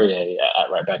was Aurier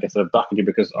at right back instead of Doherty,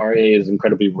 because Aurier is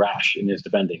incredibly rash in his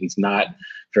defending. He's not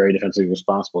very defensively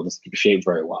responsible, doesn't keep shape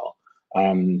very well.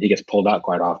 He gets pulled out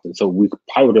quite often. So we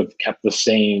probably would have kept the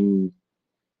same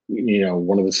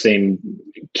one of the same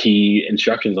key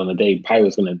instructions on the day, Pi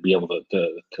was going to be able to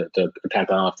attack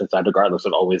that offense side regardless.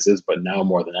 It always is, but now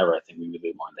more than ever, I think we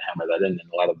really wanted to hammer that in,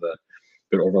 and a lot of the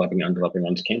good overlapping and underlapping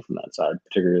runs came from that side,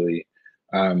 particularly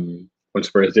when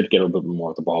Spurs did get a little bit more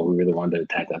of the ball. We really wanted to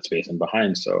attack that space and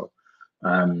behind. So,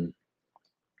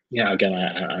 again,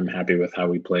 I'm happy with how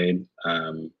we played.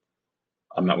 I'm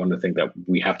not one to think that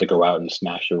we have to go out and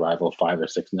smash your rival 5 or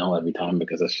 6-0 every time,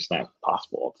 because that's just not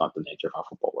possible. It's not the nature of how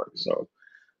football works. So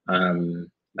I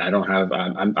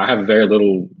have very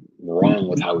little wrong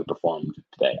with how we performed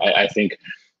today. I think,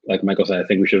 like Michael said, I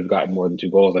think we should have gotten more than 2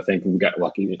 goals. I think we got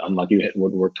unlucky. We hit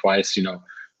Woodward twice.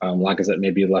 Lacazette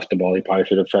maybe left the ball he probably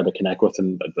should have tried to connect with,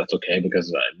 and that's okay,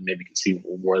 because maybe can see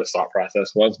where the thought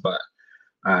process was. But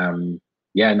I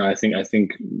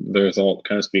think the result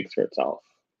kind of speaks for itself.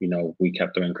 We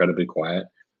kept them incredibly quiet.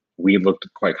 We looked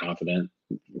quite confident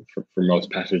for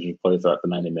most passages of play throughout the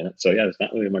 90 minutes. So there's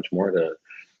not really much more to,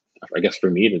 I guess,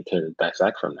 for me to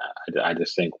dissect from that. I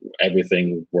just think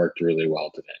everything worked really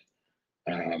well today.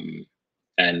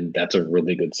 And that's a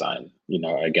really good sign.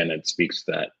 Again, it speaks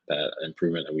to that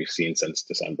improvement that we've seen since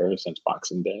December, since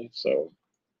Boxing Day. So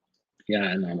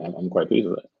and I'm quite pleased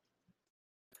with it.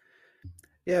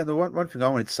 Yeah, the one thing I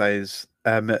wanted to say is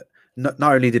not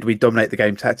only did we dominate the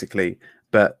game tactically,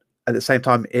 but at the same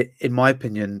time, in my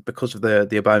opinion, because of the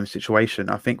Aubameyang situation,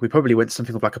 I think we probably went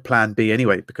something of like a plan B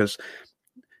anyway, because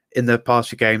in the past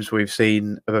few games we've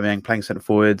seen Aubameyang playing centre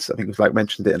forwards. I think we've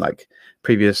mentioned it in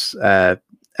previous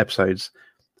episodes.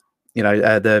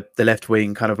 The left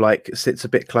wing kind of sits a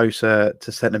bit closer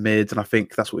to centre mid, and I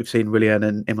think that's what we've seen Willian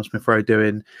and Emile Smith-Rowe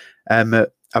doing.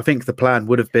 I think the plan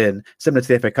would have been similar to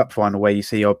the FA Cup final, where you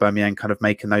see Aubameyang kind of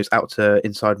making those out to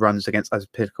inside runs against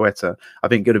Azpilicueta. I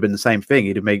think it would have been the same thing.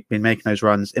 He'd have been making those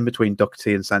runs in between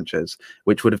Doherty and Sanchez,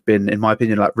 which would have been, in my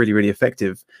opinion, really, really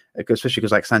effective, especially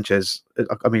because Sanchez,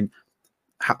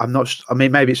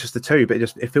 maybe it's just the two, but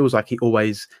it feels like he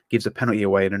always gives a penalty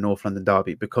away in a North London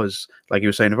derby, because, like you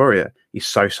were saying of Aurier, he's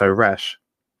so rash.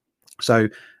 So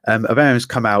Aubameyang's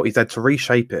come out. He's had to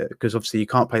reshape it, because obviously you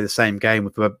can't play the same game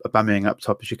with Aubameyang up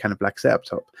top as you can with Lacazette up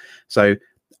top. So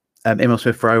Emile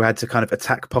Smith-Rowe had to kind of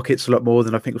attack pockets a lot more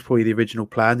than I think was probably the original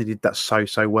plan. He did that so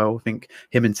well. I think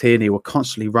him and Tierney were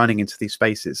constantly running into these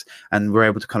spaces, and were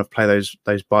able to kind of play those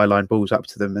byline balls up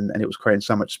to them, and it was creating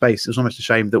so much space. It was almost a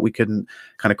shame that we couldn't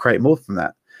kind of create more from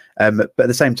that. But at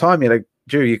the same time,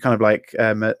 Drew, you kind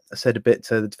of said a bit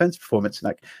to the defensive performance,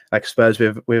 like Spurs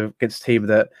we're against a team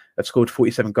that have scored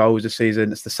 47 goals this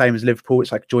season. It's the same as Liverpool.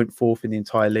 It's joint 4th in the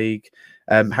entire league.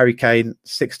 Harry Kane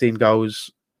 16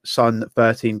 goals, Son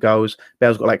 13 goals.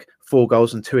 Bale's got 4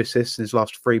 goals and 2 assists in his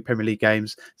last 3 Premier League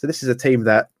games. So this is a team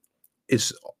that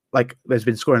is there's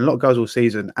been scoring a lot of goals all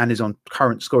season and is on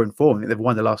current scoring form. I think they've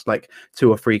won the last 2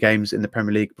 or 3 games in the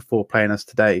Premier League before playing us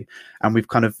today, and we've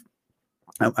been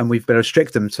able to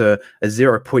restrict them to a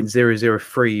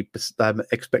 0.003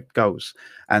 expect goals.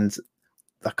 And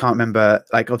I can't remember,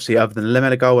 obviously, other than the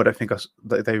Lemela goal, I don't think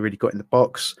they really got in the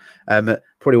box.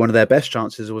 Probably one of their best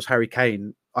chances was Harry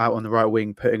Kane out on the right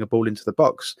wing putting a ball into the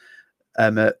box.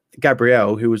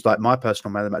 Gabriel, who was my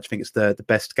personal man of the match, I think it's the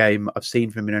best game I've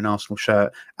seen from him in an Arsenal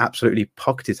shirt, absolutely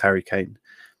pocketed Harry Kane.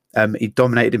 He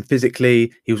dominated him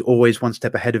physically. He was always one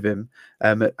step ahead of him.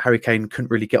 Harry Kane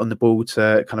couldn't really get on the ball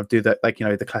to kind of do that,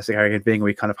 the classic Harry Kane thing where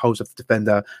he kind of holds up the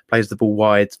defender, plays the ball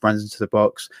wide, runs into the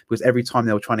box. Because every time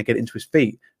they were trying to get into his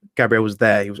feet, Gabriel was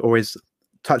there. He was always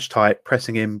touch tight,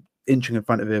 pressing him, inching in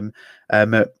front of him.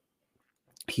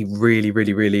 He really,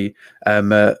 really, really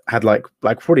had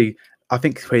probably, I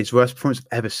think, his worst performance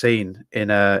I've ever seen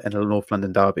in a North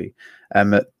London derby.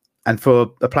 And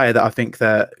for a player that I think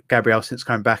that Gabriel, since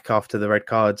coming back after the red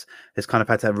cards, has kind of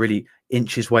had to really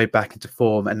inch his way back into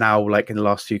form. And now, in the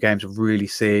last few games, we're really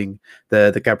seeing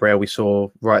the Gabriel we saw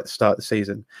right at the start of the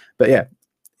season. But yeah,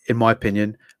 in my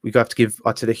opinion, we have to give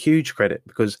Arteta huge credit,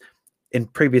 because in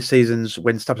previous seasons,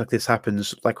 when stuff like this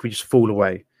happens, we just fall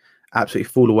away, absolutely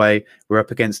fall away. We're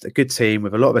up against a good team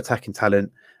with a lot of attacking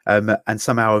talent. And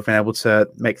somehow we've been able to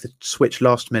make the switch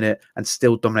last minute and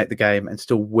still dominate the game and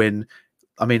still win.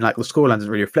 I mean, the scoreline doesn't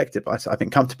really reflect it, but I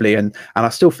think comfortably. And I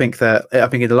still think that, I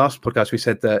think in the last podcast we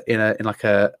said that in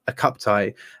a cup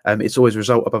tie, it's always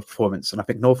result above performance. And I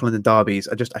think North London derbies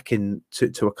are just akin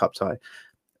to a cup tie.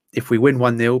 If we win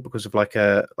 1-0 because of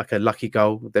a lucky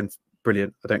goal, then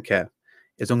brilliant. I don't care.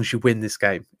 As long as you win this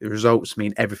game, the results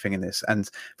mean everything in this. And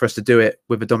for us to do it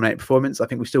with a dominating performance, I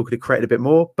think we still could have created a bit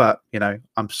more. But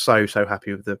I'm so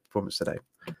happy with the performance today.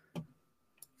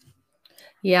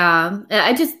 Yeah,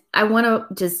 I want to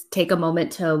just take a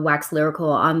moment to wax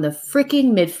lyrical on the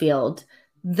freaking midfield.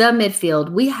 The midfield.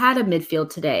 We had a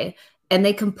midfield today. and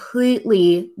they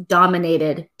completely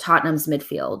dominated Tottenham's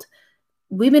midfield.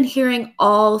 We've been hearing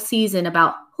all season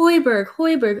about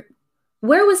Højbjerg.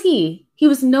 Where was he? He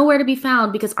was nowhere to be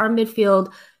found because our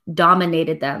midfield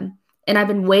dominated them. And I've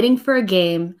been waiting for a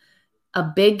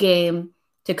big game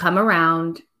to come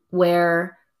around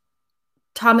where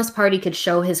Thomas Partey could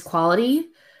show his quality,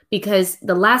 because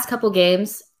the last couple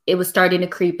games, it was starting to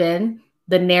creep in.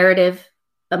 The narrative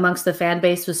amongst the fan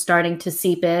base was starting to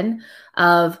seep in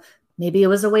of maybe it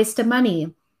was a waste of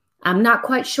money. I'm not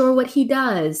quite sure what he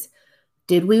does.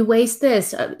 Did we waste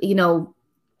this?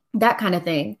 That kind of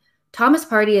thing. Thomas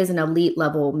Partey is an elite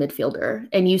level midfielder,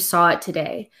 and you saw it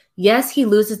today. Yes, he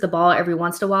loses the ball every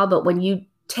once in a while, but when you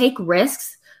take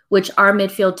risks, which our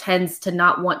midfield tends to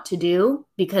not want to do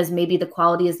because maybe the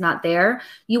quality is not there,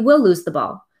 you will lose the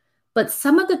ball. But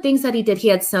some of the things that he did, he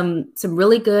had some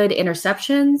really good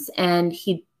interceptions, and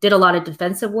he did a lot of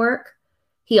defensive work.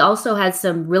 He also had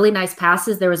some really nice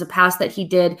passes. There was a pass that he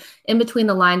did in between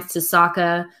the lines to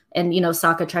Saka, and,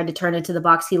 Saka tried to turn into the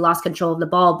box. He lost control of the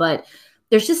ball, but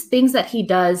there's just things that he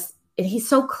does, and he's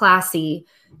so classy,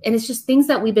 and it's just things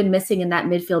that we've been missing in that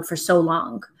midfield for so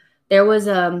long. There was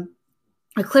a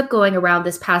clip going around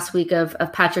this past week of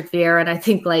Patrick Vieira, and I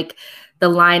think like the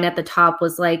line at the top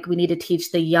was like, we need to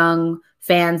teach the young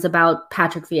fans about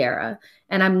Patrick Vieira.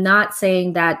 And I'm not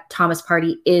saying that Thomas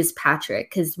Partey is Patrick,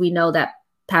 because we know that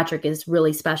Patrick is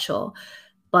really special,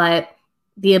 but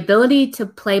the ability to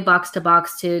play box to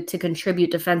box, to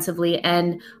contribute defensively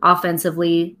and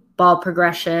offensively, ball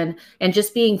progression, and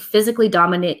just being physically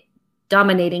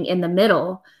dominating in the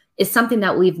middle is something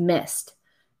that we've missed.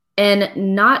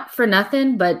 And not for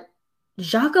nothing, but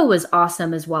Xhaka was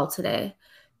awesome as well today.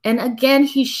 And again,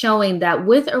 he's showing that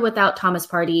with or without Thomas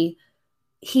Partey,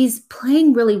 he's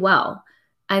playing really well.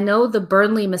 I know the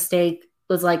Burnley mistake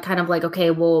was like kind of like,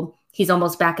 okay, well, he's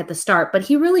almost back at the start, but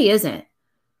he really isn't.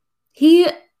 He,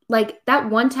 like that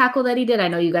one tackle that he did, I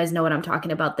know you guys know what I'm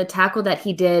talking about. The tackle that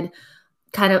he did,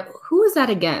 kind of, who was that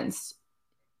against?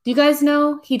 Do you guys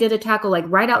know? He did a tackle like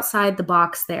right outside the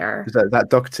box there. Is that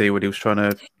Doherty when he was trying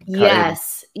to?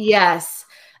 Yes.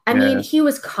 I mean, he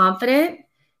was confident.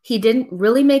 He didn't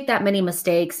really make that many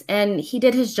mistakes, and he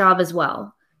did his job as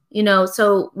well.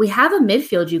 So we have a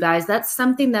midfield, you guys. That's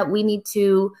something that we need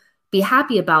to be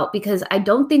happy about, because I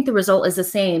don't think the result is the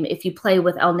same if you play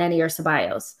with El Neni or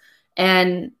Ceballos.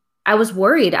 And I was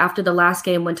worried after the last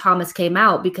game when Thomas came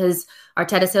out, because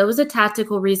Arteta said it was a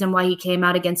tactical reason why he came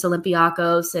out against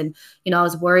Olympiacos. And, I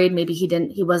was worried maybe he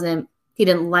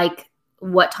didn't like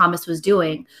what Thomas was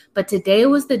doing. But today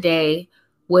was the day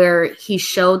where he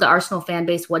showed the Arsenal fan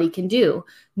base what he can do.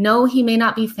 No, he may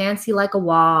not be fancy like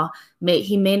Aouar.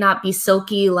 He may not be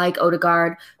silky like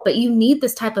Odegaard, but you need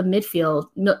this type of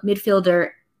midfielder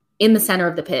in the center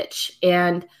of the pitch.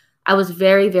 And I was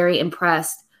very, very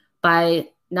impressed by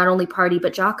not only Partey,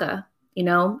 but Xhaka.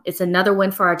 It's another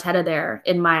win for Arteta there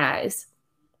in my eyes.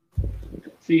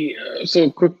 See,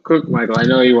 so quick, Michael, I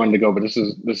know you wanted to go, but this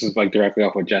is like directly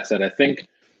off what Jess said. I think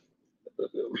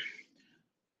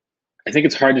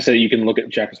it's hard to say that you can look at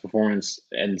Xhaka's performance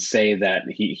and say that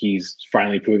he's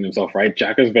finally proving himself right.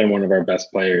 Xhaka's been one of our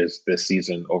best players this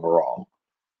season overall.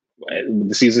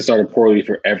 The season started poorly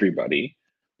for everybody,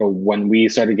 but when we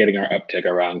started getting our uptick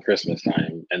around Christmas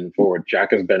time and forward,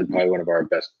 Xhaka's been probably one of our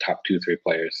best top 2-3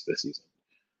 players this season,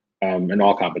 in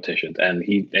all competitions. And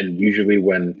usually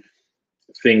when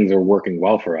things are working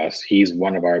well for us, he's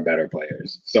one of our better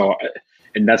players. So,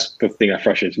 and that's the thing that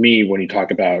frustrates me when you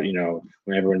talk about,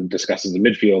 when everyone discusses the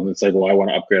midfield and it's like, well, I want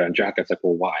to upgrade on Xhaka. It's like,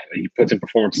 well, why? He puts in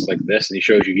performances like this and he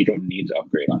shows you don't need to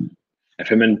upgrade on him. If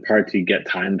him and Partey get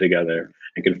time together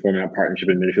and can form that partnership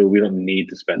in midfield, we don't need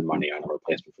to spend money on a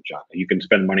replacement for Xhaka. You can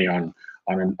spend money on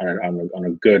a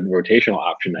good rotational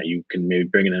option that you can maybe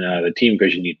bring in and out of the team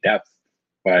because you need depth.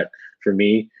 But for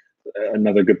me,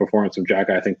 another good performance of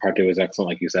Xhaka. I think Partey was excellent,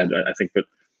 like you said. I think, but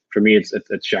for me, it's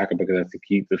Xhaka because I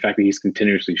think the fact that he's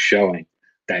continuously showing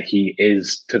that he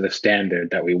is to the standard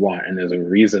that we want, and there's a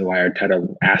reason why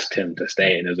Arteta asked him to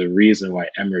stay, and there's a reason why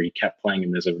Emery kept playing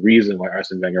him. There's a reason why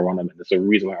Arsene Wenger wanted him, and there's a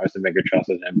reason why Arsene Wenger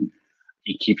trusted him.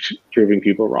 He keeps proving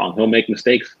people wrong. He'll make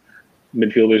mistakes,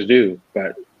 midfielders do,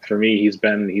 but for me, he's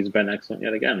been excellent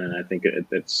yet again, and I think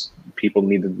it's people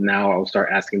need to now start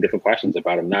asking different questions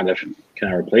about him. Not if can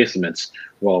I replace him? It's,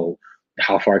 well,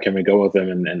 how far can we go with him?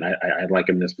 And I like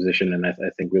him in this position, and I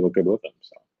think we look good with him.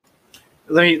 So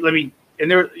let me. And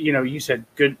there, you said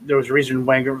good. There was a reason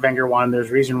Wenger won.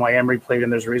 There's a reason why Emery played,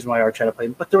 and there's a reason why Arteta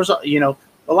played. But there was, a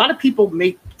lot of people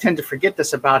may tend to forget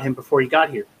this about him before he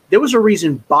got here. There was a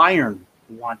reason Bayern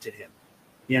wanted him.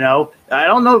 I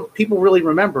don't know if people really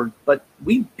remember, but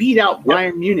we beat out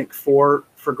Bayern Munich for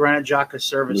for Granit Xhaka's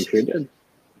services. We sure did.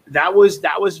 That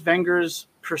was Wenger's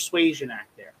persuasion act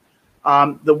there.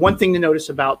 The one thing to notice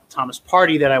about Thomas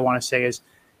Partey that I want to say is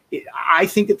I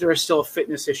think that there is still a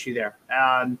fitness issue there.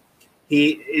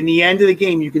 In the end of the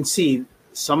game, you can see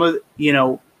some of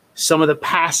the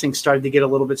passing started to get a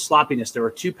little bit sloppiness. There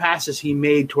were 2 passes he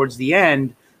made towards the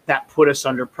end that put us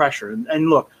under pressure. And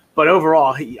look, but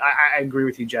overall, I agree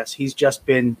with you, Jess. He's just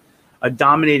been a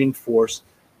dominating force.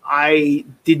 I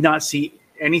did not see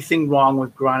anything wrong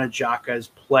with Granit Xhaka's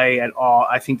play at all.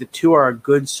 I think the two are a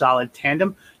good, solid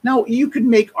tandem. Now, you could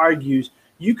argue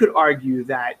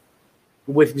that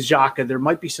with Xhaka, there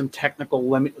might be some technical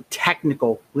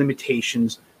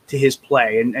limitations to his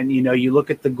play. And you look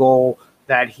at the goal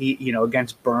that he,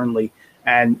 against Burnley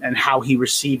and how he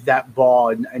received that ball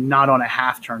and not on a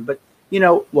half turn. But,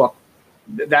 look,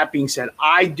 that being said,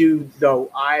 I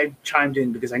chimed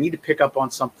in because I need to pick up on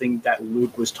something that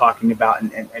Luke was talking about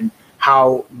and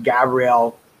how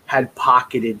Gabriel had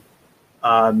pocketed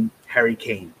Harry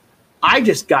Kane. I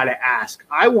just got to ask.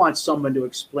 I want someone to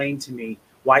explain to me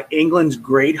why England's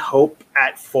great hope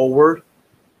at forward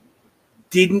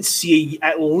didn't see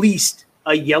at least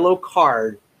a yellow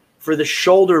card for the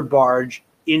shoulder barge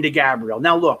into Gabriel.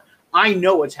 Now, look, I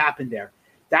know what's happened there.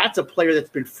 That's a player that's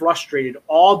been frustrated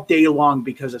all day long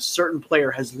because a certain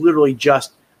player has literally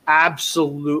just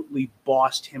absolutely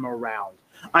bossed him around.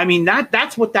 I mean,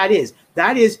 that's what that is.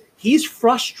 That is, he's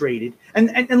frustrated.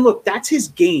 And look, that's his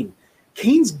game.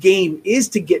 Kane's game is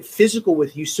to get physical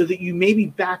with you so that you maybe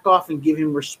back off and give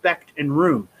him respect and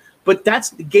room. But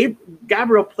that's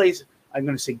Gabriel plays. I'm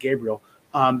going to say Gabriel.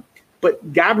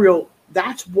 But Gabriel,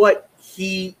 that's what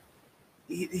he's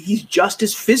just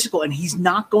as physical, and he's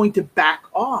not going to back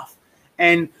off.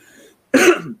 And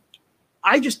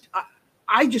I just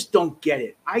don't get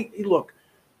it. Look,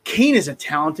 Kane is a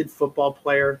talented football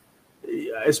player,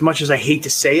 as much as I hate to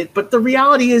say it, but the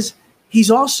reality is he's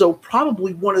also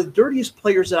probably one of the dirtiest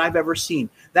players that I've ever seen.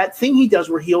 That thing he does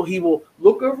where he will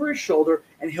look over his shoulder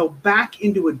and he'll back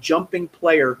into a jumping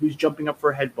player who's jumping up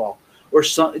for a head ball or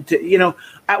something.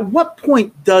 At what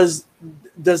point does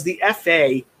the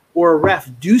FA or a ref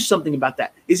do something about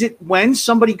that? Is it when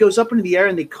somebody goes up into the air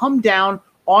and they come down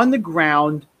on the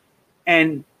ground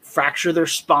and fracture their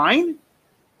spine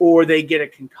or they get a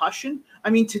concussion? I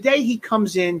mean, today he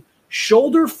comes in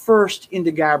shoulder first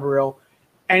into Gabriel,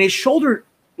 and his shoulder,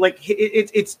 like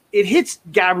it hits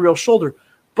Gabriel's shoulder.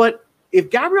 But if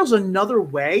Gabriel's another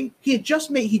way, he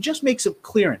just makes a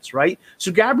clearance, right?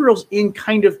 So Gabriel's in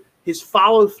kind of his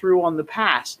follow through on the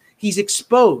pass. He's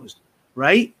exposed,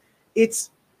 right?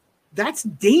 That's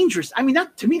dangerous. I mean,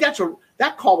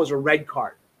 that call was a red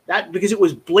card. Because it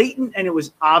was blatant and it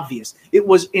was obvious. It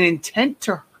was an intent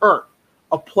to hurt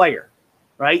a player,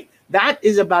 right? That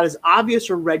is about as obvious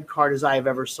a red card as I have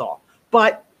ever saw.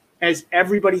 But as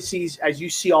everybody sees, as you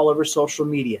see all over social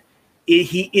media,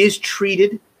 he is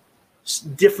treated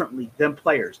differently than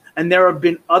players. And there have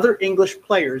been other English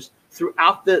players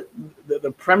throughout the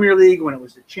Premier League when it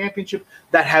was the championship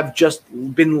that have just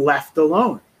been left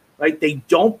alone, right? They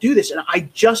don't do this. And I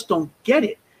just don't get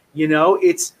it. And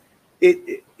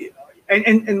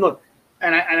look,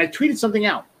 and I tweeted something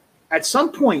out. At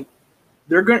some point,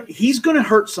 he's going to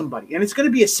hurt somebody, and it's going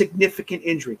to be a significant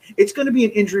injury. It's going to be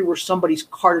an injury where somebody's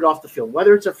carted off the field,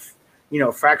 whether it's a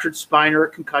fractured spine or a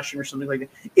concussion or something like that.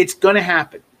 It's going to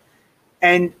happen,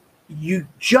 and you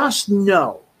just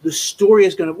know the story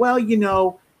is going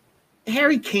to.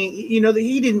 Harry Kane.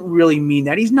 He didn't really mean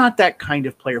that. He's not that kind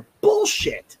of player.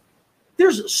 Bullshit.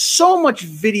 There's so much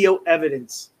video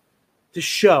evidence to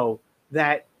show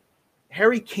that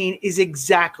Harry Kane is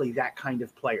exactly that kind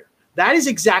of player. That is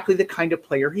exactly the kind of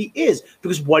player he is,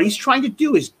 because what he's trying to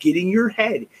do is get in your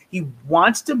head. He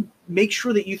wants to make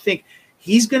sure that you think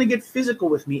he's going to get physical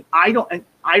with me. I don't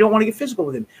want to get physical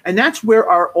with him. And that's where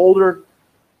our older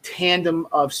tandem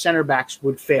of center backs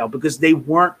would fail, because they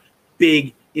weren't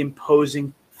big,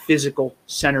 imposing, physical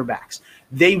center backs.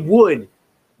 They would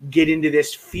get into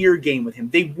this fear game with him.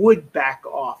 They would back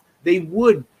off. They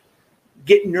would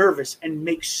get nervous and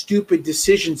make stupid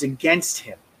decisions against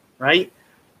him, right?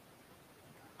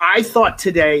 I thought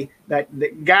today that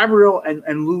Gabriel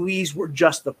and Luiz were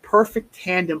just the perfect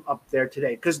tandem up there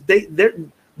today, because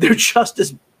they're just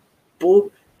as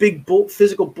big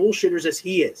physical bullshitters as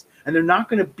he is, and they're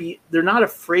not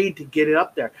afraid to get it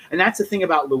up there. And that's the thing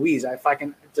about Luiz. If I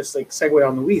can just segue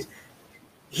on Luiz,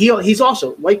 he's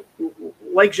also like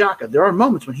Xhaka. There are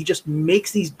moments when he just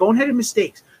makes these boneheaded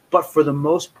mistakes, but for the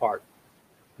most part,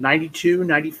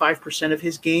 95% of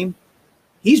his game,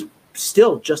 he's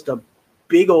still just a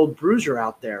big old bruiser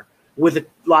out there with a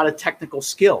lot of technical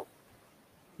skill.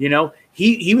 You know,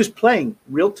 he was playing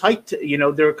real tight. There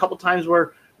were a couple times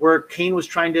where Kane was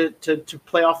trying to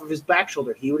play off of his back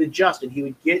shoulder. He would adjust and he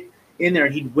would get in there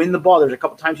and he'd win the ball. There's a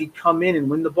couple times he'd come in and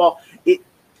win the ball.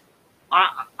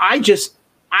 I'm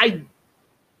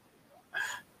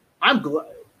glad.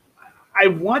 I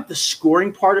want the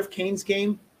scoring part of Kane's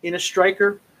game in a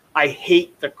striker. I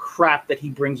hate the crap that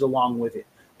he brings along with it,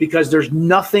 because there's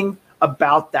nothing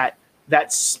about that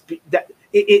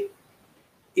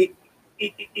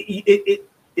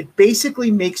it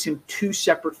basically makes him two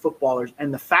separate footballers.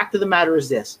 And the fact of the matter is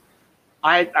this: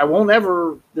 I won't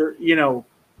ever,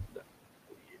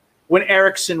 when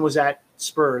Eriksen was at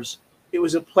Spurs, it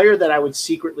was a player that I would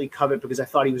secretly covet because I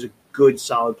thought he was a good,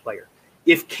 solid player.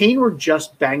 If Kane were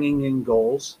just banging in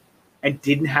goals and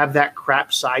didn't have that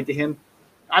crap side to him,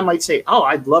 I might say, oh,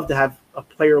 I'd love to have a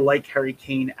player like Harry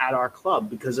Kane at our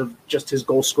club because of just his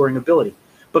goal-scoring ability.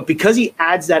 But because he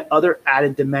adds that other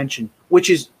added dimension, which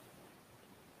is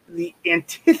the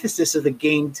antithesis of the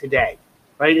game today,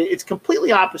 right? It's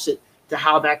completely opposite to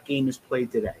how that game is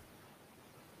played today.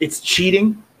 It's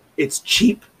cheating, it's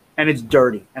cheap, and it's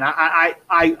dirty. And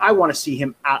I want to see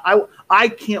him out. I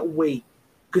can't wait,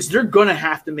 because they're going to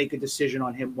have to make a decision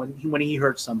on him when he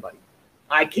hurts somebody.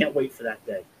 I can't wait for that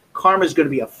day. Karma's going to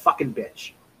be a fucking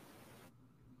bitch.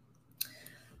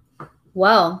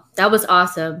 Well, that was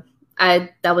awesome.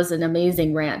 That was an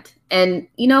amazing rant. And,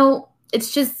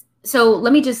 it's just, so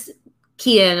let me just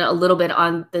key in a little bit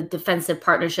on the defensive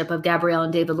partnership of Gabriel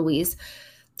and David Luiz.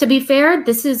 To be fair,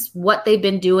 this is what they've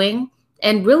been doing,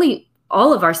 and really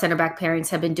all of our center back pairings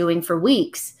have been doing for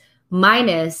weeks,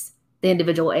 minus the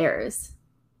individual errors.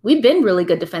 We've been really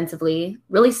good defensively,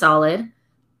 really solid.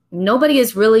 Nobody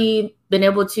has really been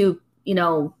able to,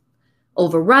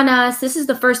 overrun us. This is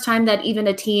the first time that even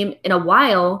a team in a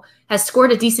while has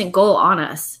scored a decent goal on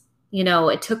us.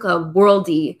 It took a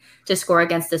worldie to score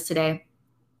against us today.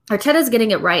 Arteta's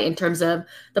getting it right in terms of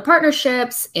the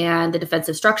partnerships and the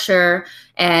defensive structure,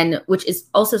 and which is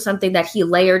also something that he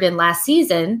layered in last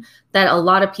season, that a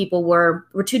lot of people were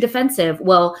too defensive.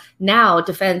 Well, now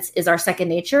defense is our second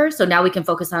nature, so now we can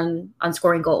focus on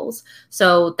scoring goals.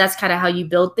 So that's kind of how you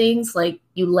build things, like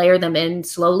you layer them in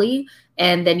slowly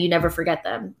and then you never forget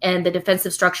them. And the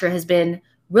defensive structure has been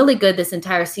really good this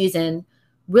entire season,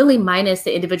 really minus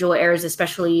the individual errors,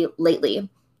 especially lately.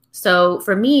 So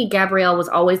for me, Gabriel was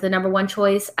always the number one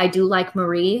choice. I do like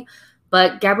Marie,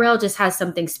 but Gabriel just has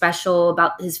something special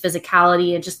about his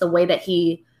physicality and just the way that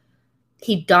he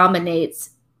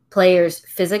dominates players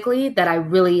physically that I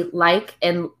really like.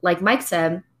 And like Mike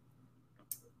said,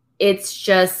 it's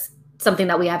just something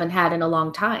that we haven't had in a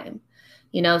long time,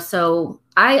 so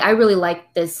I really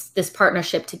like this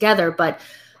partnership together. But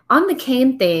on the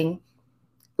Kane thing,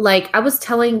 like I was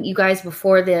telling you guys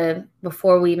before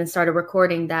we even started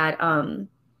recording that,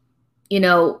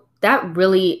 that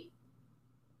really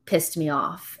pissed me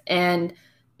off. And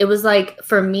it was like,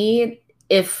 for me,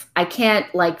 if I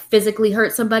can't like physically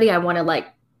hurt somebody, I want to like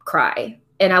cry.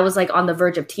 And I was like on the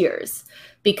verge of tears,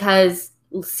 because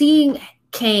seeing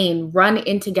Kane run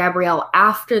into Gabriel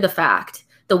after the fact,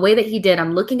 the way that he did,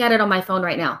 I'm looking at it on my phone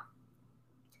right now,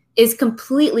 is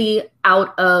completely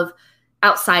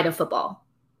outside of football.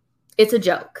 It's a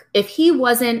joke. If he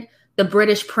wasn't the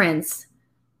British prince,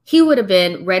 he would have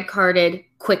been red carded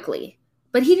quickly.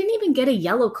 But he didn't even get a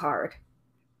yellow card.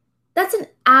 That's an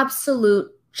absolute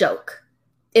joke.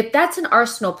 If that's an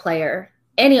Arsenal player,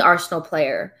 any Arsenal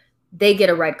player, they get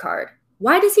a red card.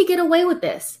 Why does he get away with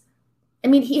this? I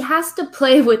mean, he has to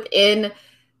play within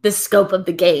the scope of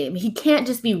the game. He can't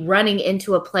just be running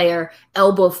into a player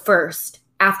elbow first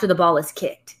after the ball is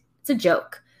kicked. It's a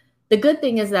joke. The good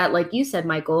thing is that, like you said,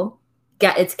 Michael,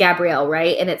 it's Gabriel,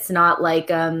 right? And it's not like,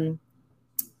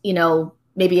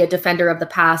 maybe a defender of the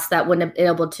past that wouldn't have been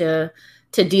able to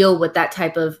deal with that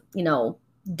type of,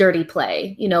 dirty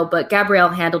play, but Gabriel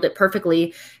handled it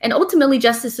perfectly. And ultimately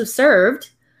justice was served,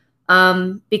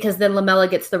 because then Lamela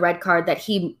gets the red card that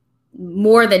he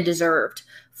more than deserved.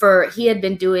 For he had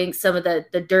been doing some of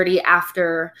the dirty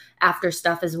after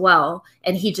stuff as well,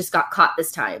 and he just got caught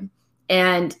this time.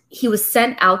 And he was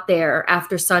sent out there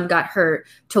after Son got hurt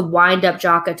to wind up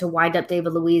Xhaka, to wind up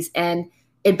David Luiz, and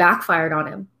it backfired on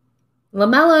him.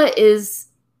 Lamela is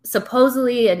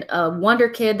supposedly a wonder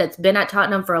kid that's been at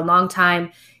Tottenham for a long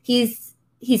time. He's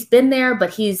been there, but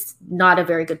he's not a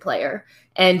very good player.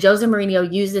 And Jose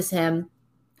Mourinho uses him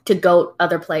to goat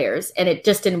other players, and it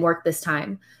just didn't work this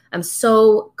time. I'm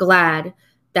so glad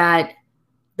that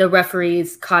the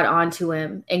referees caught on to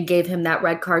him and gave him that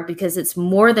red card, because it's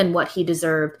more than what he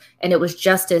deserved. And it was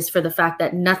justice for the fact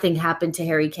that nothing happened to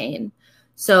Harry Kane.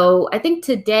 So I think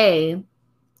today,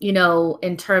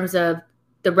 in terms of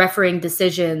the refereeing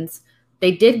decisions,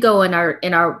 they did go in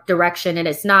our direction, and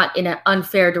it's not in an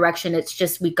unfair direction. It's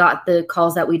just we got the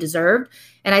calls that we deserved.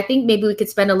 And I think maybe we could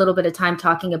spend a little bit of time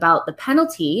talking about the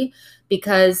penalty,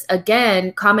 because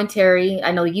again, commentary,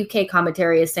 I know UK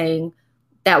commentary is saying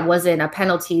that wasn't a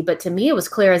penalty, but to me it was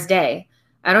clear as day.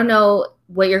 I don't know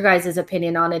what your guys'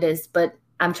 opinion on it is, but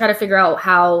I'm trying to figure out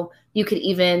how you could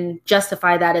even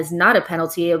justify that as not a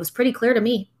penalty. It was pretty clear to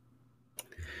me.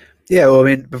 Yeah, well,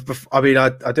 I do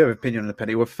have an opinion on the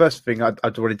penalty. Well, first thing, I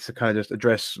wanted to kind of just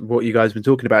address what you guys have been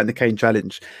talking about in the Kane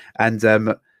challenge. And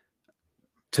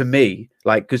to me,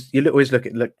 like, because you always look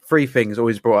at three things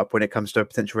always brought up when it comes to a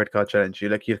potential red card challenge. You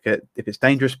look at if it's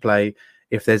dangerous play,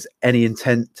 if there's any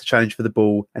intent to challenge for the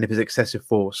ball, and if it's excessive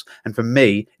force. And for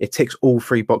me, it ticks all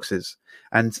three boxes.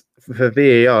 And for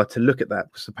VAR to look at that,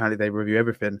 because apparently they review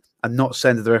everything, and not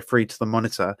send the referee to the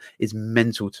monitor is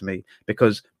mental to me.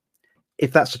 Because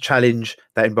if that's a challenge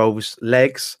that involves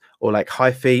legs or like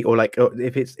high feet, or like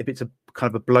if it's a kind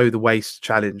of a below the waist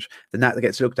challenge, then that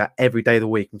gets looked at every day of the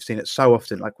week. We've seen it so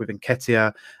often, like with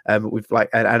Nketiah, with like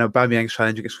and Aubameyang's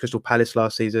challenge against Crystal Palace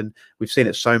last season. We've seen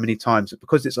it so many times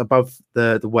because it's above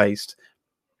the waist.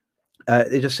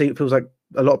 It feels like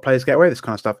a lot of players get away with this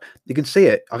kind of stuff. You can see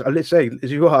it. Let's say,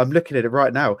 as you are, I'm looking at it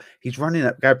right now. He's running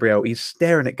at Gabriel. He's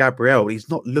staring at Gabriel. He's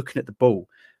not looking at the ball.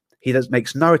 He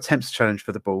makes no attempts to challenge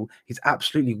for the ball. He's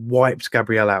absolutely wiped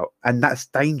Gabriel out, and that's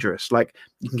dangerous. Like,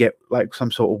 you can get like some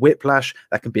sort of whiplash.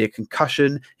 That can be a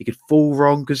concussion. He could fall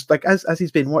wrong because, like, as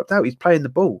he's been wiped out, he's playing the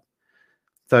ball.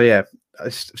 So yeah,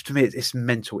 to me, it's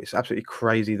mental. It's absolutely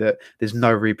crazy that there's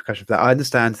no repercussion for that. I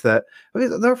understand that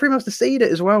the referee must have seen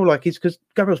it as well. Like, it's because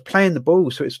Gabriel's playing the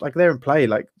ball, so it's like they're in play.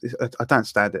 Like, I don't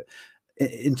understand it.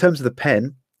 In terms of the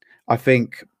pen, I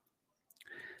think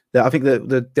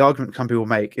the argument some people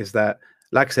make is that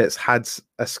Lacazette had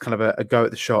a kind of a go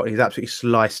at the shot. He's absolutely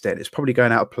sliced it. It's probably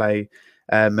going out of play.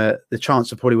 The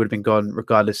chance probably would have been gone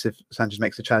regardless if Sanchez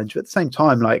makes the challenge. But at the same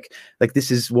time, like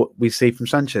this is what we see from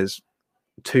Sanchez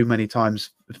too many times,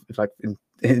 like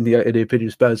in the opinion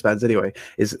of Spurs fans anyway,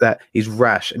 is that he's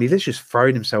rash and he's literally just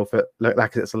thrown himself at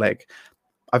Lacazette's leg.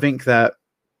 I think that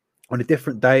on a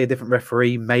different day, a different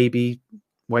referee maybe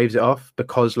waves it off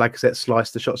because Lacazette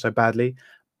sliced the shot so badly.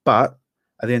 But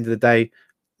at the end of the day,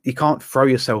 you can't throw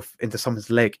yourself into someone's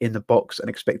leg in the box and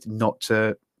expect it not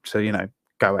to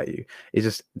go at you.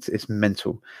 It's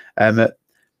mental. I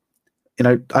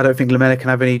don't think Lamela can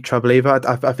have any trouble either.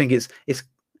 I think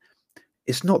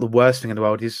it's not the worst thing in the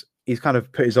world. He's kind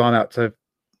of put his arm out to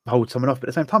hold someone off, but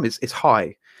at the same time, it's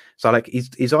high. So like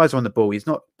his eyes are on the ball. He's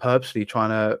not purposely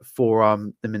trying to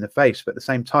forearm them in the face, but at the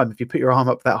same time, if you put your arm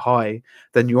up that high,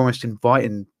 then you're almost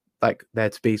inviting like there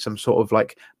to be some sort of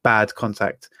like bad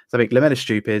contact. So I think Lamela's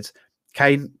stupid.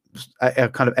 Kane, I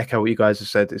kind of echo what you guys have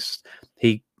said.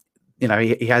 He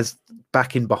has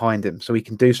backing behind him, so he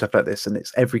can do stuff like this. And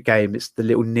it's every game. It's the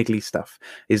little niggly stuff.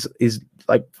 Is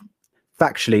like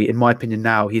factually, in my opinion,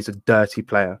 now he's a dirty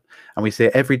player, and we see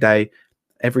it every day,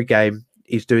 every game.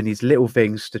 He's doing these little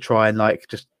things to try and like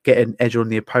just get an edge on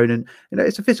the opponent.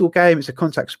 It's a physical game. It's a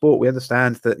contact sport. We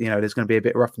understand that there's going to be a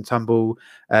bit rough and tumble.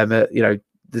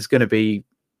 There's going to be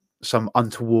some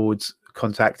untoward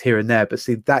contact here and there, but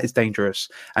see, that is dangerous.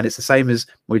 And it's the same as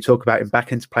when we talk about him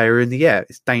back into player in the air.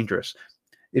 It's dangerous.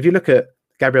 If you look at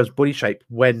Gabriel's body shape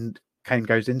when Kane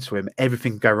goes into him,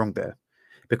 everything can go wrong there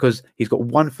because he's got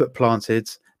one foot planted,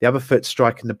 the other foot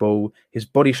striking the ball, his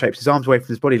body shapes, his arms away from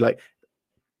his body. Like,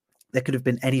 there could have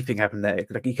been anything happen there.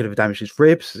 Like, he could have damaged his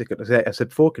ribs. As I said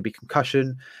before, it could be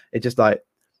concussion. It just, like,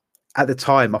 at the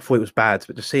time, I thought it was bad,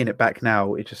 but just seeing it back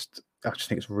now, I just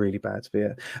think it's really bad. But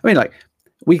yeah, I mean, like,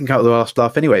 we can cut the last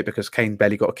laugh anyway because Kane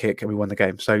barely got a kick and we won the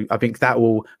game. So I think that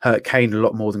will hurt Kane a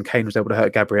lot more than Kane was able to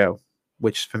hurt Gabriel,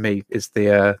 which for me is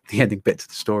the ending bit to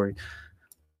the story.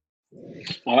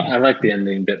 I like the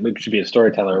ending bit. Luke should be a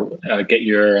storyteller. Get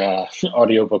your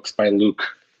audiobooks by Luke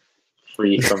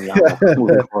free from now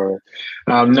moving forward.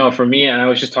 No, for me, and I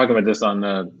was just talking about this on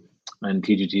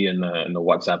TGT in the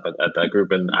WhatsApp at that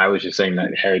group, and I was just saying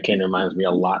that Harry Kane reminds me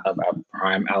a lot of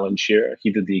prime Alan Shearer.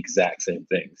 He did the exact same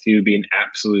things. He would be an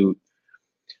absolute.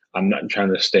 I'm not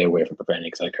trying to stay away from profanity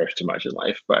because I curse too much in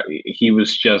life, but he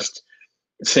was just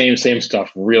same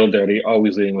stuff, real dirty,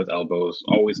 always leading with elbows,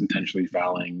 always intentionally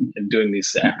fouling, and doing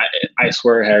these. I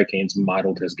swear, Harry Kane's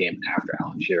modeled his game after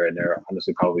Alan Shearer, and there are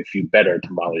honestly probably a few better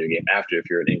to model your game after if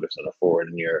you're an English center forward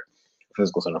and you're a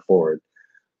physical center forward.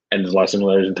 And there's a lot of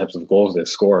similarities in types of goals they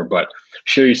score, but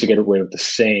Shearer used to get away with the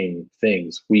same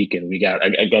things week in, week out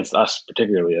against us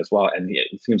particularly as well. And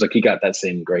it seems like he got that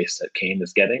same grace that Kane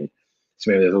is getting. So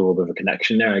maybe there's a little bit of a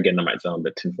connection there. Again, that might sound a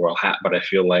bit tinfoil hat, but I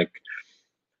feel like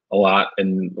a lot,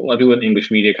 and a lot of people in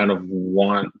English media kind of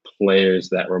want players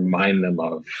that remind them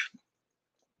of,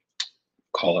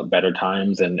 call it, better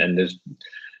times, and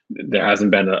there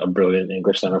hasn't been a brilliant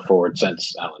English center forward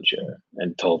since Alan Shearer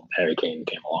until Harry Kane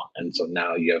came along, and so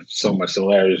now you have so much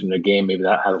similarities in the game. Maybe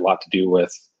that has a lot to do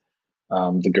with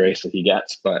the grace that he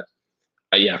gets, but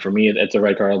yeah, for me, it's a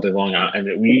red card all day long. I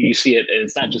mean, you see it, and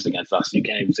it's not just against us. You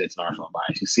can't even say it's an Arsenal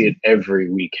bias. You see it every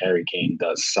week. Harry Kane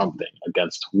does something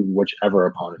against whichever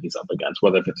opponent he's up against,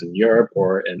 whether if it's in Europe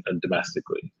or in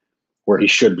domestically, where he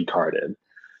should be carded.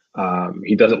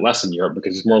 He does it less in Europe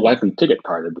because he's more likely to get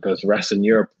carded, because the rest in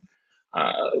Europe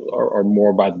are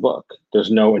more by the book. There's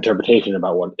no interpretation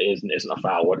about what is and isn't a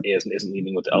foul, what is and isn't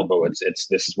leading with the elbow. It's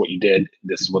this is what you did.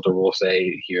 This is what the rules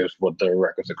say. Here's what the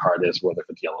requisite card is, whether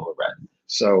it's yellow or red.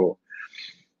 So,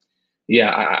 yeah,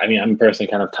 I mean, I'm personally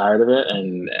kind of tired of it,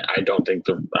 and I don't think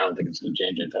it's going to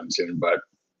change anytime soon. But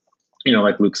you know,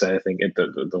 like Luke said, I think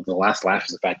the last laugh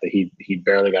is the fact that he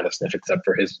barely got a sniff, except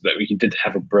for he did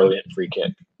have a brilliant free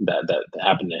kick that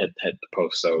happened to hit the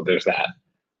post. So there's that.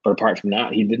 But apart from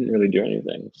that, he didn't really do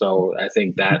anything. So I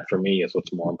think that for me is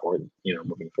what's more important, you know,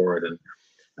 moving forward. And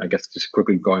I guess just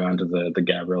quickly going on to the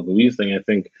Gabriel Luiz thing, I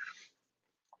think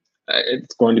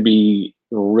it's going to be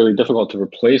really difficult to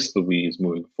replace Luiz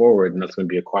moving forward, and that's going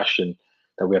to be a question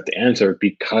that we have to answer,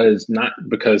 not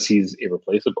because he's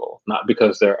irreplaceable, not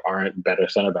because there aren't better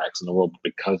center backs in the world, but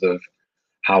because of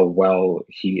how well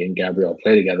he and Gabriel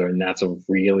play together, and that's a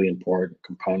really important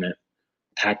component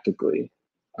tactically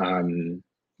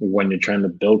when you're trying to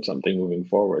build something moving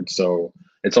forward. So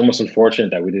it's almost unfortunate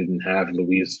that we didn't have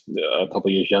Luiz a couple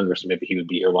of years younger, so maybe he would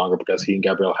be here longer, because he and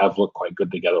Gabriel have looked quite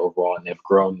good together overall, and they've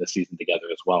grown this season together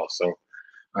as well. So,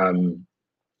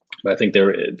 but I think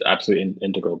they're absolutely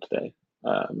integral today.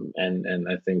 And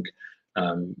I think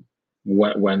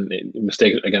when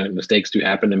mistakes do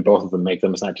happen, and both of them make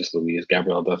them. It's not just Luiz.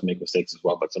 Gabriel does make mistakes as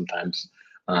well, but sometimes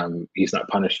he's not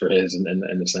punished for his, in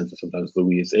the sense that sometimes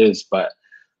Luiz is. But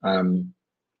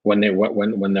when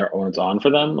their own's on for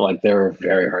them, like, they're a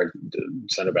very hard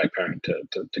center back pairing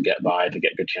to get by, to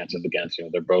get good chances against. You know,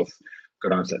 they're both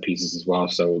good on set pieces as well.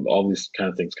 So all these kind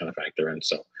of things kind of factor in.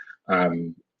 So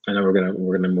I know we're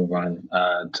gonna move on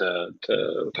to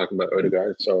talking about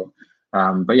Odegaard. So,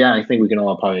 but yeah, I think we can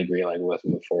all probably agree, like, let's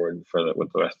move forward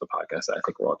with the rest of the podcast. I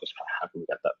think we're all just happy we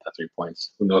got that 3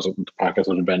 points. Who knows what the podcast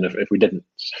would have been if we didn't.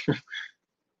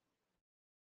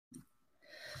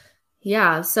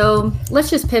 Yeah, so let's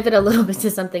just pivot a little bit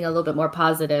to something a little bit more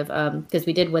positive, because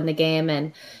we did win the game,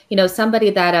 and you know,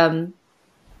 somebody that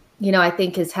you know, I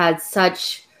think has had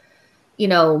such, you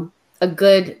know, a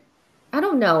good, I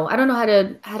don't know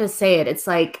how to say it. It's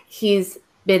like he's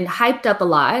been hyped up a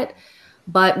lot,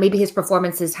 but maybe his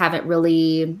performances haven't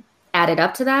really added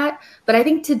up to that. But I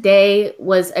think today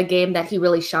was a game that he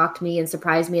really shocked me and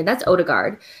surprised me, and that's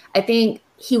Odegaard. I think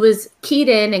he was keyed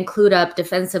in and clued up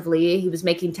defensively. He was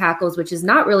making tackles, which is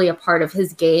not really a part of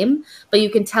his game, but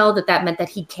you can tell that meant that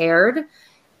he cared.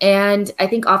 And I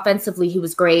think offensively, he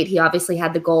was great. He obviously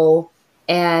had the goal,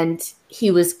 and he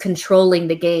was controlling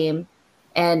the game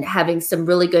and having some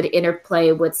really good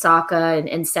interplay with Saka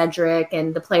and Cedric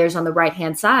and the players on the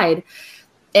right-hand side.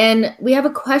 And we have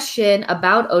a question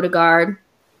about Odegaard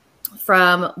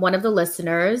from one of the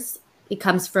listeners. It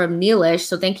comes from Neelish,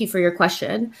 so thank you for your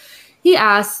question. He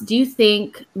asks, do you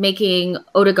think making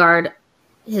Odegaard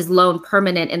his loan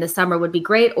permanent in the summer would be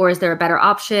great, or is there a better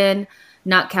option?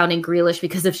 Not counting Grealish,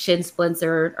 because of shin splints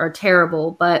are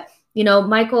terrible. But, you know,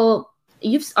 Michael,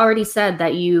 you've already said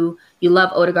that you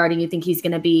love Odegaard and you think he's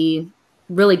going to be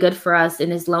really good for us in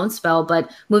his loan spell.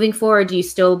 But moving forward, do you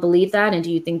still believe that? And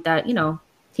do you think that, you know,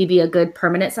 he'd be a good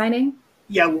permanent signing?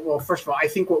 Yeah, well, first of all, I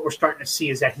think what we're starting to see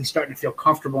is that he's starting to feel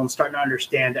comfortable and starting to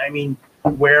understand, I mean,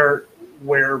 where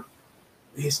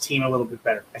his team a little bit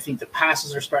better. I think the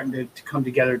passes are starting to come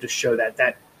together to show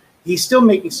that he's still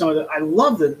making some of the – I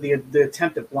love the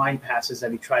attempt at blind passes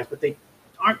that he tries, but they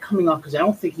aren't coming off because I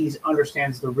don't think he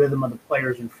understands the rhythm of the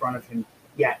players in front of him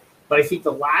yet. But I think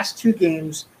the last two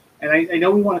games – and I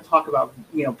know we want to talk about,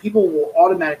 you know, people will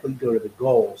automatically go to the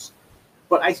goals,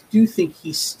 but I do think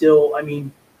he's still – I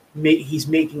mean, he's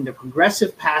making the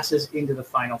progressive passes into the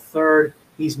final third.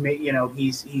 He's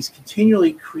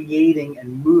continually creating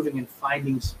and moving and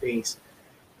finding space.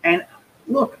 And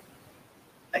look,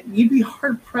 you'd be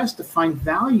hard pressed to find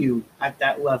value at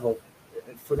that level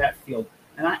for that field.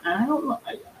 And I don't know.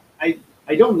 I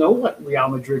don't know what Real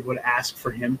Madrid would ask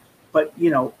for him, but you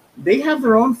know, they have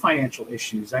their own financial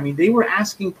issues. I mean, they were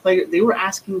asking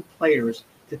players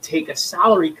to take a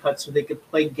salary cut so they could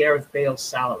play Gareth Bale's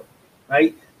salary,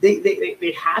 right?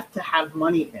 They have to have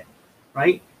money in,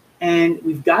 right? And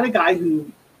we've got a guy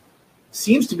who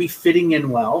seems to be fitting in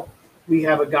well. We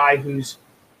have a guy who's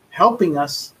helping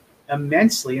us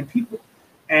immensely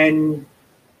and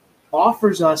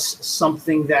offers us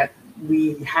something that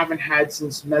we haven't had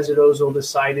since Mesut Ozil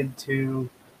decided to,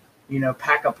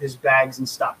 pack up his bags and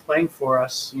stop playing for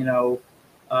us,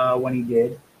 when he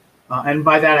did. And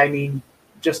by that, I mean,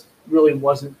 just really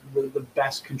wasn't the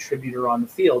best contributor on the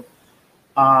field.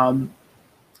 I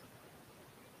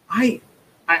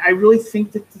really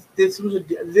think that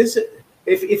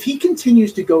if he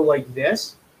continues to go like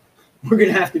this, we're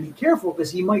going to have to be careful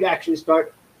because he might actually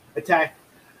start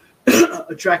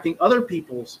attracting other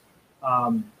people's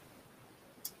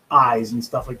eyes and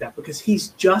stuff like that, because he's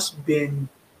just been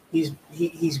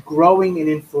he's growing in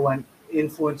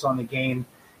influence on the game.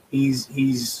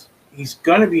 He's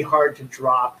going to be hard to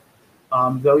drop,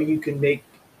 though you can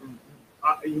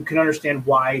understand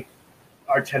why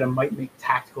Arteta might make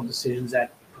tactical decisions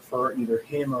that prefer either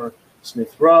him or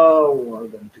Smith Rowe or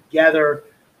them together.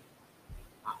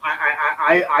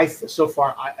 So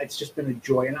far, it's just been a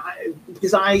joy, and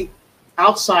because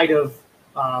outside of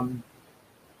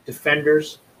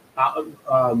defenders,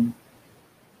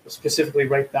 specifically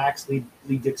right backs, Lee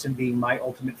Dixon being my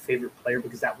ultimate favorite player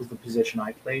because that was the position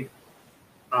I played.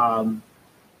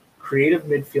 Creative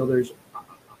midfielders,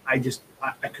 I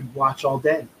could watch all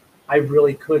day. I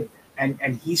really could,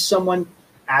 and he's someone,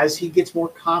 as he gets more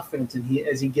confident and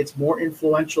as he gets more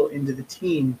influential into the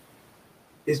team,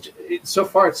 so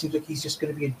far it seems like he's just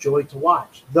going to be a joy to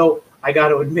watch. Though I got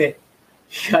to admit,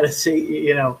 you got to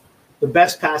say, the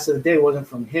best pass of the day wasn't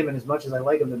from him, and as much as I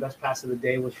like him, the best pass of the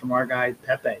day was from our guy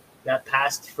Pepe. That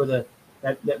pass that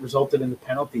resulted in the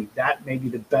penalty. That may be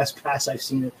the best pass I've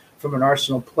seen from an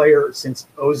Arsenal player since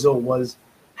Ozil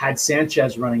had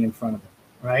Sanchez running in front of him.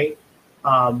 Right.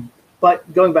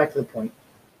 But going back to the point,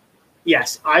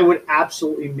 yes, I would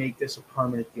absolutely make this a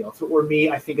permanent deal. If it were me,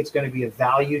 I think it's going to be a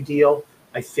value deal.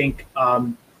 I think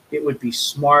it would be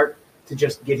smart to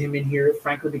just get him in here,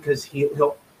 frankly, because you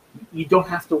don't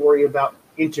have to worry about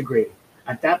integrating.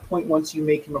 At that point, once you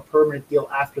make him a permanent deal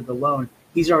after the loan,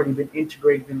 he's already been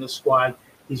integrated in the squad.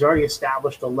 He's already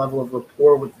established a level of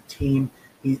rapport with the team.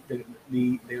 The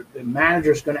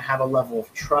manager's going to have a level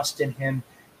of trust in him.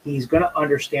 He's going to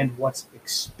understand what's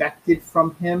expected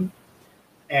from him.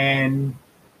 And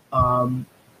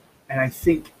I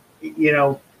think,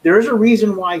 there is a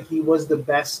reason why he was the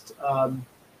best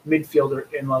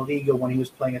midfielder in La Liga when he was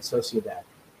playing at Sociedad.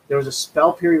 There was a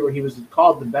spell period where he was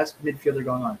called the best midfielder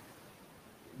going on.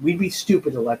 We'd be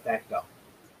stupid to let that go.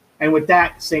 And with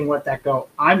that, saying let that go,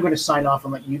 I'm going to sign off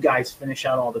and let you guys finish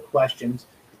out all the questions.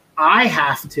 I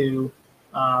have to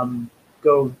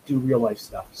go do real life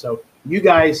stuff. So you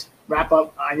guys wrap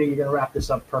up. I know you're going to wrap this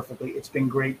up perfectly. It's been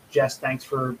great. Jess, thanks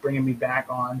for bringing me back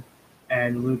on.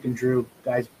 And Luke and Drew,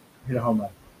 guys, hit a home run.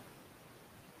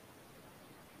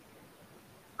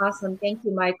 Awesome. Thank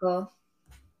you, Michael.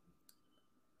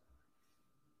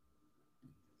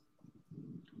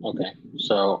 Okay,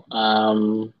 so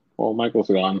Michael's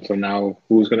gone, so now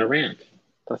who's gonna rant?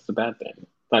 That's the bad thing.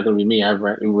 It's not gonna be me.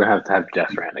 We have to have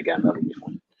Jess rant again. That'll be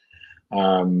fun.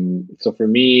 So for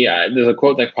me, there's a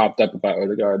quote that popped up about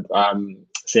Odegaard.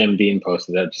 Sam Dean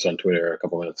posted that just on Twitter a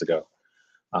couple minutes ago.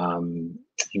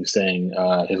 He was saying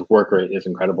his work rate is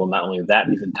incredible. Not only that,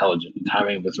 he's intelligent. The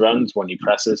timing of his runs, when he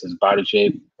presses, his body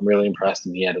shape. I'm really impressed,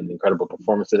 and he had an incredible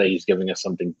performance today. He's giving us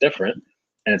something different,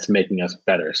 and it's making us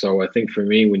better. So I think for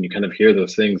me, when you kind of hear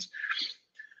those things,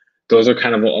 those are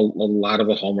kind of a lot of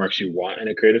the hallmarks you want in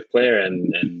a creative player,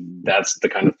 and that's the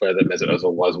kind of player that Mesut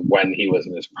Ozil was when he was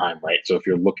in his prime, right? So if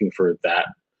you're looking for that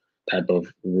type of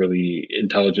really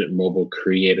intelligent, mobile,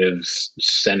 creative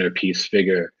centerpiece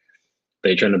figure,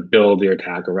 they're trying to build your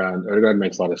attack around, Odegaard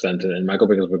makes a lot of sense. And Michael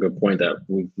brings up a good point that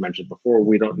we've mentioned before.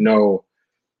 We don't know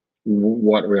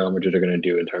what Real Madrid are going to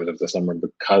do in terms of the summer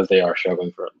because they are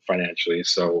struggling financially.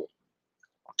 So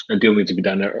a deal needs to be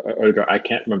done. Odegaard, I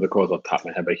can't remember the quotes off the top of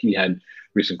my head, but he had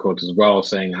recent quotes as well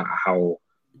saying how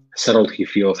settled he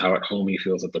feels, how at home he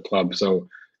feels at the club. So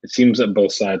it seems that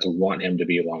both sides want him to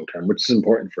be long-term, which is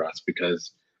important for us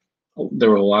because there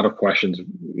were a lot of questions,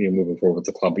 moving forward with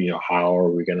the club. How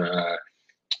are we going to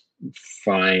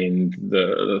find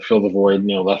fill the void,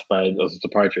 left by Ozil's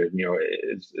departure?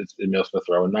 Is Emile Smith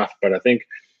Rowe enough? But I think,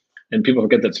 and people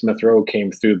forget that Smith Rowe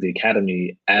came through the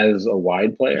academy as a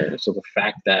wide player. So the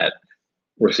fact that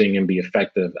we're seeing him be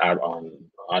effective out on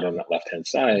that left-hand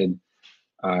side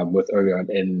with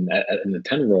Odegaard in the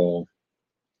 10 role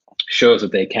shows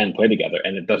that they can play together,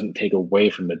 and it doesn't take away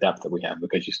from the depth that we have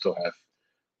because you still have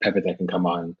Pepe that can come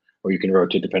on, or you can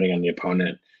rotate depending on the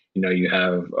opponent. You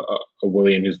have a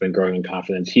Willian who's been growing in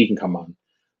confidence. He can come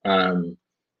on.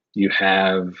 You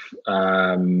have,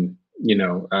 who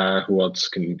else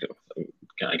can?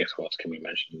 I guess who else can we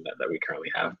mention that we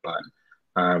currently have? But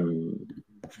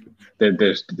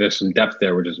there's some depth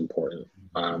there, which is important.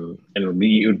 And it would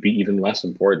be even less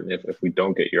important if we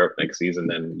don't get Europe next season.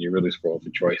 Then you're really spoiled for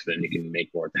choice. Then you can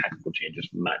make more tactical changes,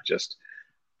 not just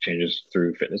changes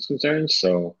through fitness concerns.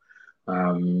 So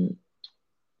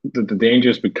the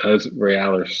danger is because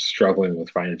Real are struggling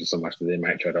with finances so much that they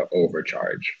might try to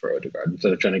overcharge for Odegaard.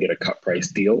 Instead of trying to get a cut price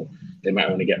deal, they might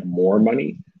want to get more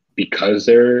money because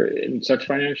they're in such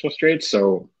financial straits.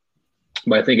 So,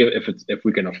 but I think if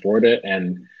we can afford it,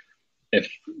 and if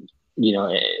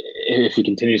he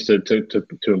continues to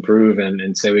improve,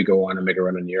 and say we go on and make a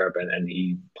run in Europe, and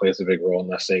he plays a big role in,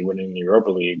 let's say, winning the Europa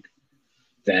League,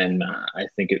 then I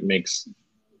think it makes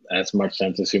as much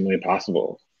sense as humanly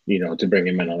possible, to bring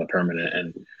him in on a permanent.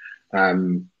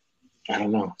 And I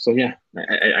don't know. So yeah,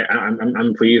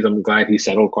 I'm pleased. I'm glad he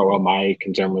settled quite well. My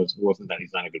concern wasn't that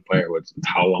he's not a good player. It was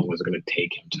how long was it going to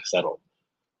take him to settle?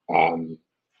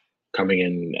 Coming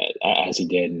in as he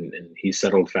did, and he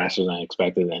settled faster than I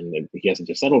expected, and he hasn't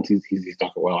just settled. He's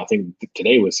done well. I think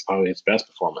today was probably his best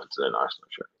performance in an Arsenal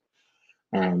shirt.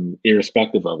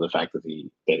 Irrespective of the fact that he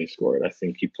scored, I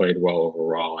think he played well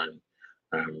overall, and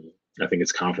I think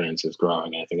his confidence is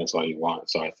growing. I think that's all you want.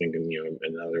 So I think in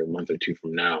another month or two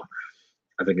from now,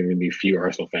 I think there are going to be a few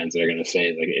Arsenal fans that are going to say,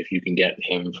 like, if you can get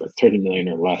him for 30 million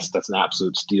or less, that's an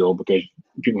absolute steal, because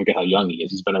people forget how young he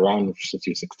is. He's been around since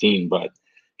he was 16, but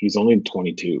he's only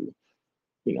 22.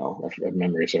 If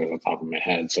memory serves on top of my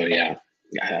head. So yeah,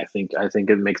 I think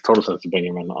it makes total sense to bring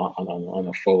him on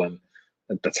a full, and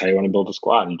that's how you want to build a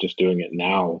squad. You're just doing it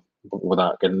now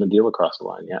without getting the deal across the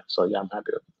line yet. So yeah, I'm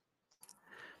happy with it.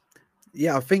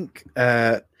 Yeah, I think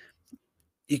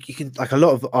you can, like, a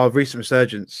lot of our recent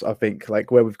resurgence, I think,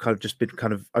 like, where we've kind of just been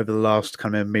kind of over the last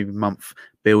kind of maybe month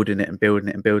building it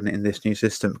in this new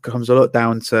system, comes a lot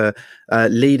down to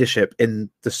leadership in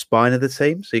the spine of the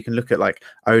team. So you can look at, like,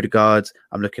 Odegaard,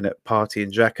 I'm looking at Partey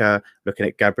and Xhaka, looking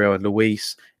at Gabriel and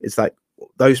Luis. It's like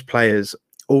those players,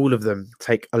 all of them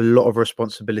take a lot of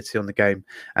responsibility on the game,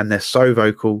 and they're so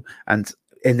vocal, and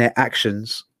in their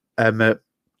actions,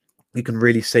 you can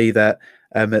really see that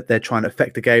they're trying to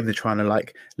affect the game. They're trying to,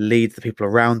 like, lead the people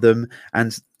around them.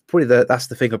 And probably that's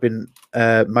the thing I've been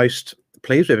most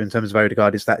pleased with in terms of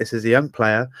Odegaard, is that this is a young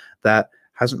player that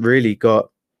hasn't really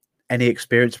got any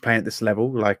experience of playing at this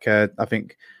level. Like, I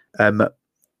think,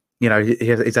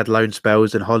 he's had loan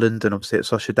spells in Holland and obviously at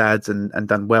Sociedad and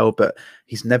done well, but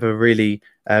he's never really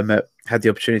had the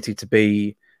opportunity to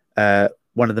be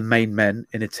one of the main men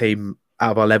in a team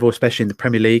out of our level, especially in the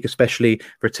Premier League, especially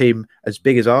for a team as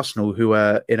big as Arsenal, who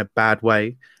are in a bad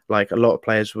way. Like, a lot of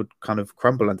players would kind of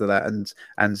crumble under that,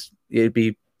 and it'd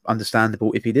be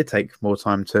understandable if he did take more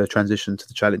time to transition to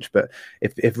the challenge. But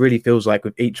it really feels like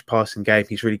with each passing game,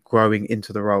 he's really growing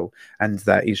into the role, and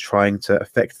that he's trying to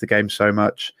affect the game so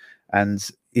much. And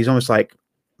he's almost like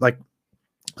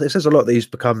it says a lot that he's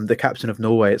become the captain of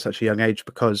Norway at such a young age,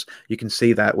 because you can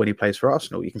see that when he plays for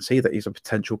Arsenal, you can see that he's a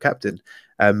potential captain.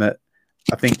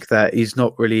 I think that he's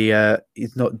not really,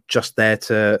 he's not just there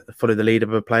to follow the lead of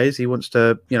other players. He wants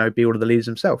to, be one of the leaders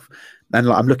himself. And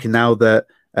I'm looking now that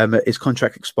his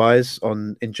contract expires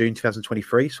in June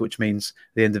 2023, so which means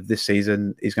at the end of this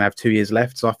season, he's going to have 2 years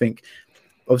left. So I think,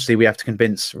 obviously, we have to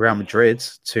convince Real Madrid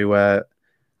to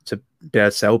be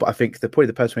able to sell, but I think probably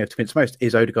the person we have to convince most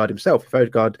is Odegaard himself. If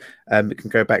Odegaard can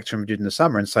go back to Real Madrid in the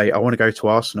summer and say, I want to go to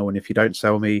Arsenal, and if you don't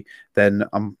sell me, then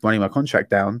I'm running my contract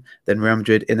down, then Real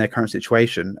Madrid, in their current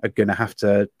situation, are going to have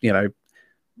to,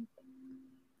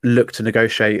 look to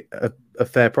negotiate a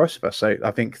fair price of us. So I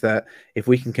think that if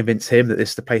we can convince him that this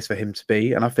is the place for him to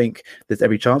be, and I think there's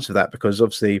every chance of that, because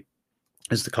obviously,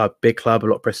 as the club, big club, a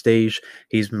lot of prestige,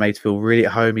 he's been made to feel really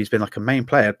at home. He's been like a main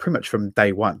player pretty much from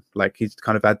day one. Like, he's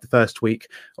kind of had the first week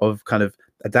of kind of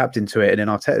adapting to it, and then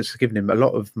Arteta's given him a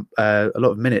lot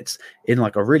of minutes in,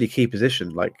 like, a really key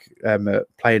position, like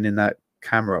playing in that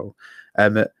cam role.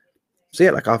 So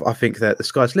yeah, like, I think that the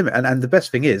sky's the limit, and the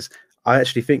best thing is, I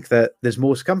actually think that there's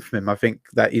more to come from him. I think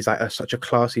that he's like such a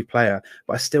classy player,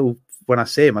 but I still, when I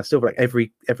see him, I still feel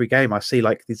like every game I see,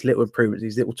 like, these little improvements,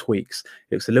 these little tweaks.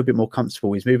 He looks a little bit more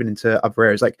comfortable. He's moving into other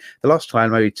areas. Like, the last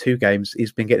time, maybe 2 games,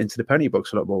 he's been getting into the penalty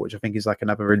box a lot more, which I think is like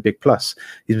another really big plus.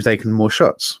 He's been taking more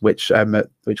shots, which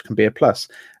can be a plus.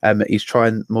 He's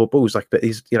trying more balls, like, but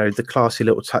he's, the classy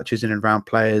little touches in and around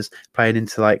players, playing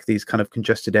into, like, these kind of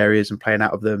congested areas and playing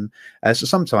out of them. So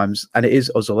sometimes, and it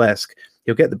is Ozil-esque,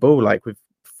 he'll get the ball, like, with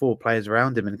 4 players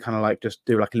around him and kind of like just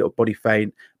do like a little body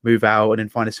feint, move out, and then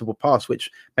find a simple pass,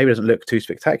 which maybe doesn't look too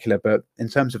spectacular. But in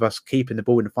terms of us keeping the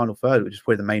ball in the final third, which is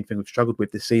probably the main thing we've struggled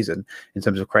with this season in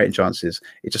terms of creating chances,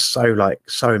 it's just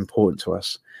so important to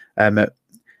us.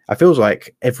 I feels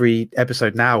like every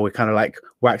episode now we're kind of like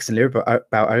waxing lyrical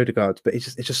about Odegaard, but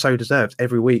it's just so deserved.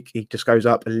 Every week he just goes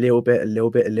up a little bit.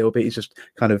 He's just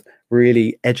kind of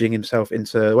really edging himself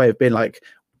into the way of being like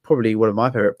probably one of my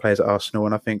favorite players at Arsenal,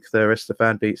 and I think the rest of the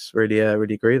fan beats really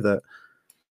agree with that.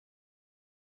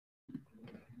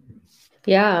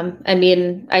 Yeah, I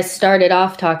mean, I started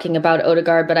off talking about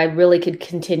Odegaard, but I really could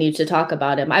continue to talk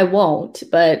about him. I won't,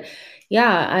 but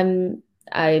yeah,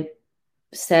 I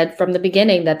said from the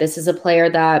beginning that this is a player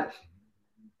that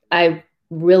I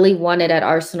really wanted at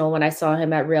Arsenal when I saw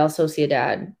him at Real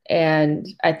Sociedad. And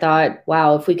I thought,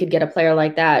 wow, if we could get a player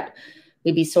like that,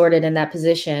 we'd be sorted in that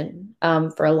position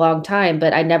for a long time.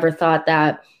 But I never thought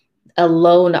that a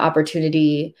loan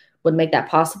opportunity would make that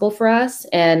possible for us.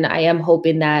 And I am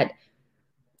hoping that,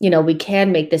 we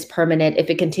can make this permanent if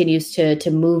it continues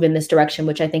to move in this direction,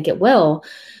 which I think it will.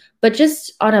 But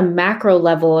just on a macro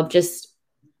level of just,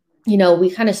 we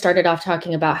kind of started off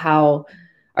talking about how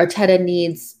Arteta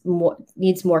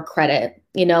needs more credit,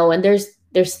 and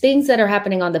there's things that are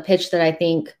happening on the pitch that I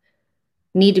think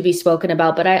need to be spoken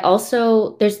about. But I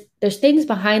also, there's things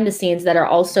behind the scenes that are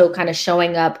also kind of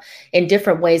showing up in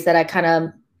different ways that I kind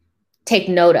of take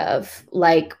note of,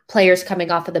 like players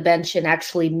coming off of the bench and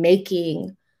actually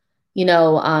making,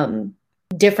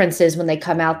 differences when they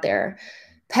come out there.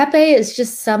 Pepe is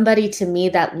just somebody to me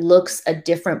that looks a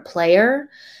different player.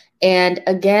 And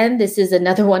again, this is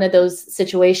another one of those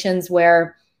situations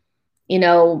where,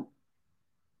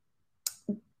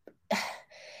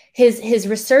 his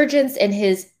resurgence and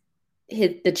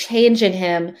the change in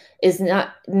him is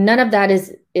none of that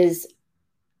is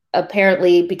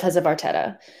apparently because of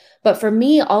Arteta. But for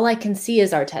me, all I can see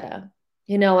is Arteta.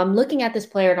 I'm looking at this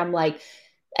player and I'm like,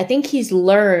 I think he's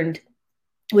learned,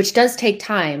 which does take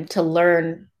time to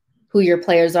learn who your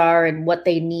players are and what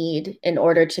they need in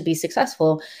order to be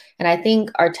successful. And I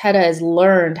think Arteta has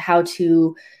learned how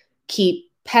to keep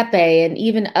Pepe and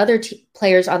even other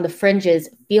players on the fringes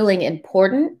feeling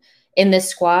important in this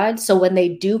squad. So when they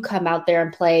do come out there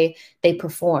and play, they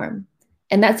perform.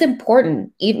 And that's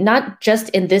important, not just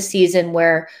in this season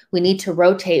where we need to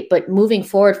rotate, but moving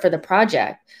forward for the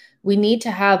project. We need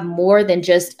to have more than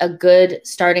just a good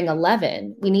starting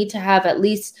 11. We need to have at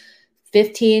least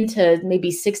 15 to maybe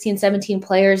 16, 17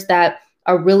 players that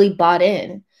are really bought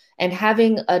in. And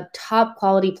having a top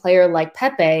quality player like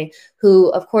Pepe, who,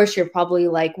 of course, you're probably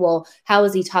like, well, how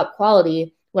is he top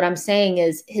quality? What I'm saying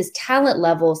is his talent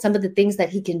level, some of the things that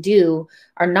he can do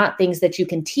are not things that you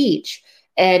can teach.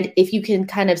 And if you can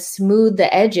kind of smooth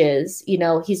the edges,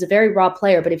 he's a very raw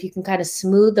player, but if you can kind of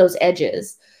smooth those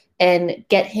edges and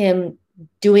get him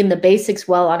doing the basics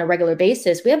well on a regular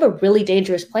basis, we have a really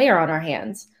dangerous player on our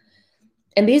hands.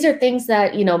 And these are things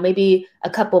that, maybe a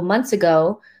couple months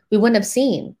ago, we wouldn't have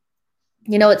seen.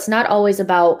 It's not always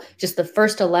about just the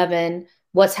first 11,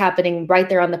 what's happening right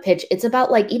there on the pitch. It's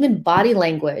about like even body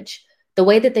language, the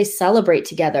way that they celebrate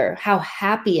together, how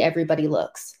happy everybody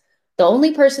looks. The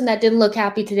only person that didn't look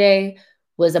happy today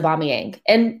was Aubameyang,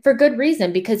 and for good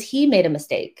reason, because he made a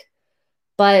mistake.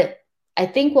 But I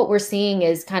think what we're seeing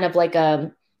is kind of like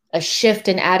a shift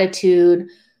in attitude.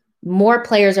 More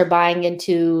players are buying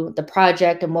into the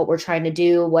project and what we're trying to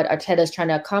do, what Arteta is trying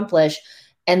to accomplish,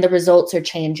 and the results are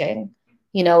changing.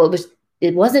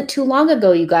 It wasn't too long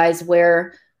ago, you guys,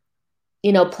 where,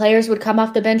 players would come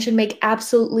off the bench and make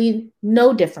absolutely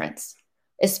no difference,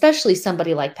 especially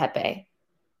somebody like Pepe.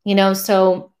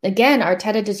 So again,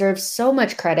 Arteta deserves so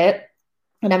much credit.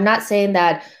 And I'm not saying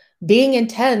that being in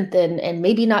 10th and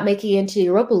maybe not making it into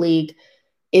Europa League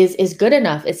is good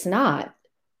enough. It's not.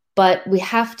 But we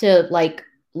have to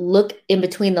look in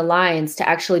between the lines to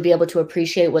actually be able to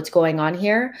appreciate what's going on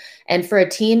here. And for a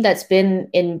team that's been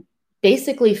in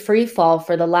basically free fall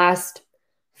for the last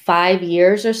 5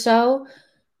 years or so,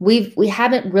 we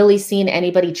haven't really seen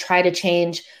anybody try to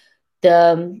change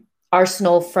the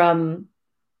Arsenal from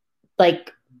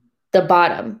the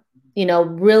bottom,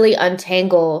 really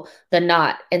untangle the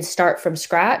knot and start from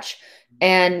scratch.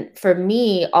 And for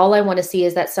me, all I want to see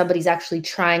is that somebody's actually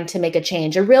trying to make a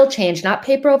change, a real change, not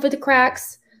paper over the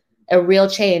cracks, a real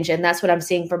change. And that's what I'm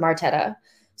seeing from Arteta.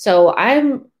 So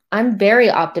I'm very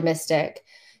optimistic.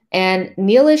 And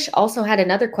Neelish also had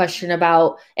another question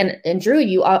about, and Drew,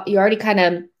 you already kind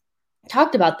of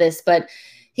talked about this, but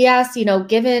he asked,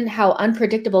 given how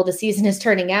unpredictable the season is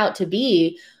turning out to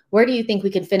be, where do you think we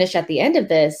can finish at the end of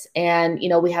this? And,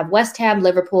 we have West Ham,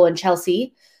 Liverpool, and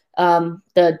Chelsea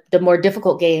the more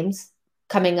difficult games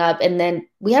coming up. And then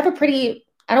we have a pretty,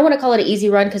 I don't want to call it an easy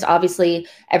run because obviously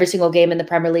every single game in the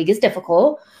Premier League is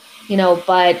difficult,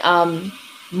 but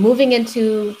moving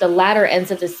into the latter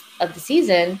ends of the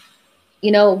season,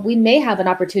 we may have an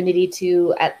opportunity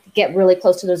to get really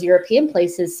close to those European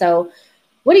places. So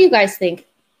what do you guys think?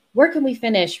 Where can we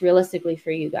finish realistically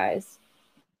for you guys?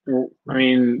 I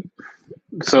mean,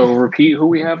 so repeat who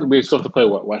we have. We still have to play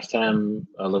what? West Ham,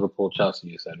 Liverpool, Chelsea,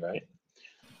 you said, right?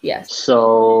 Yes.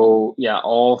 So, yeah,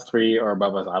 all three are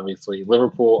above us, obviously. We're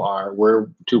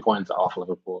 2 points off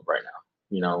Liverpool right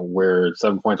now. We're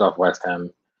 7 points off West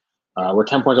Ham. We're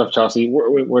 10 points off Chelsea.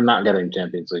 We're not getting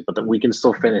Champions League, but we can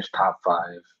still finish top 5,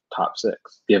 top 6,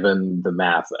 given the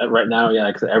math. Right now, yeah,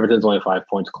 because Everton's only 5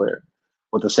 points clear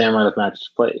with the same amount of matches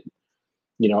played.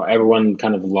 Everyone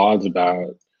kind of lauds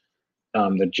about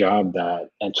the job that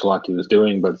Ancelotti was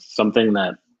doing, but something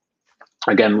that,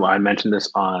 again, I mentioned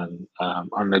this on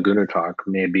the Gooner Talk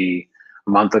maybe a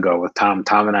month ago with Tom.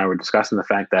 Tom and I were discussing the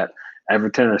fact that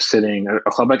Everton are sitting, a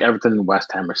club like Everton and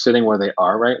West Ham are sitting where they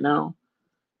are right now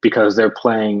because they're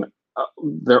playing,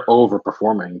 they're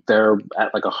overperforming. They're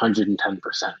at like 110%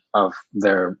 of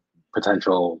their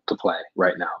potential to play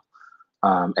right now.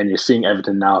 And you're seeing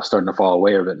Everton now starting to fall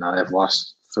away a bit now. They've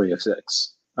lost 3 of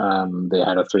 6. They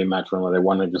had a 3-match run where they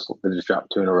won and they just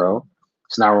dropped 2 in a row.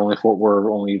 So now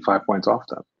we're only 5 points off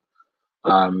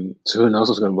them. So who knows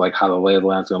what's going to be like, how the lay of the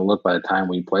land is going to look by the time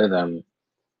we play them.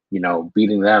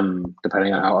 Beating them,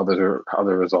 depending on how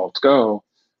other results go,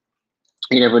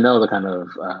 you never know the kind of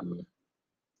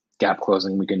gap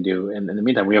closing we can do. And in the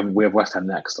meantime, we have West Ham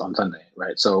next on Sunday,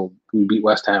 right? So we beat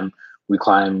West Ham, we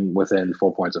climb within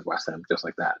 4 points of West Ham, just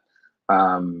like that.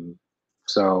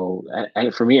 So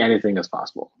for me, anything is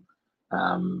possible.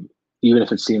 Even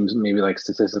if it seems maybe like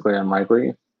statistically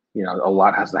unlikely, a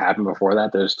lot has to happen before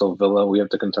that. There's still Villa. We have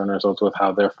to concern ourselves with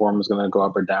how their form is going to go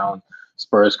up or down.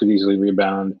 Spurs could easily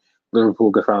rebound.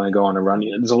 Liverpool could finally go on a run.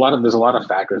 There's a lot of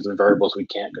factors and variables we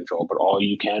can't control, but all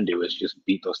you can do is just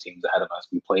beat those teams ahead of us.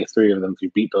 We play 3 of them. If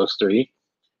you beat those 3,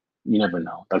 you never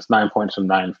know. That's 9 points from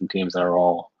 9 from teams that are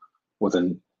all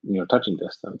within touching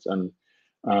distance. And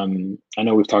I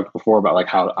know we've talked before about like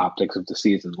how the optics of the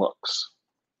season looks,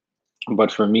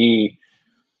 but for me,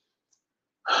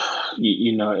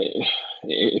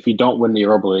 if you don't win the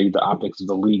Europa League, the optics of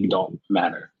the league don't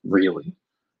matter really,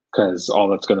 because all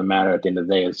that's going to matter at the end of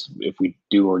the day is if we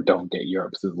do or don't get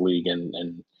Europe through the league, and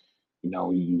you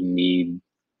need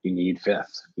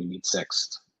 5th, you need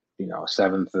 6th,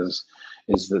 7th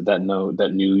is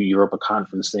that new Europa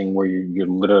Conference thing where you're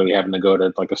literally having to go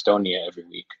to like Estonia every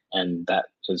week, and that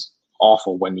is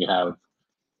awful when you have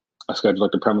a schedule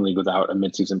like the Premier League without a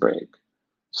mid-season break.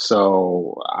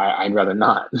 So I'd rather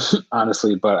not,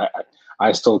 honestly, but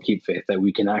I still keep faith that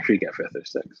we can actually get 5th or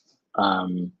 6th.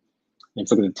 And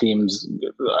look at the teams,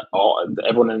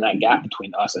 everyone in that gap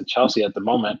between us and Chelsea at the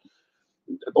moment.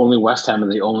 Only West Ham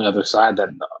is the only other side that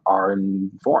are in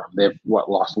form. They've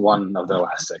lost 1 of their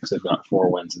last 6. They've got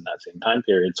 4 wins in that same time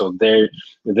period. So they're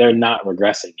not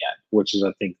regressing yet, which is,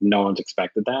 I think, no one's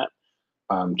expected that.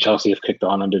 Chelsea have kicked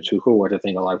on under Tuchel, which I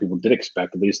think a lot of people did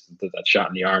expect, at least that shot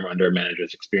in the arm under a manager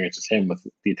as experienced as him with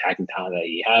the attacking talent that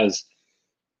he has.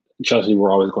 Chelsea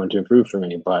were always going to improve for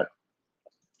me, but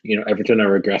Everton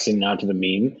are regressing now to the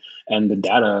mean, and the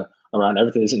data around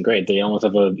Everton isn't great. They almost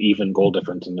have an even goal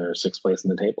difference in their 6th place in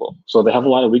the table. So they have a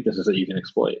lot of weaknesses that you can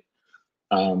exploit.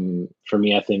 For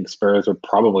me, I think Spurs are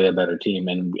probably a better team,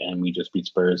 and we just beat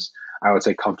Spurs, I would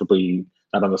say, comfortably,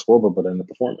 not on the scoreboard, but in the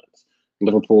performance.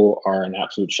 Liverpool are an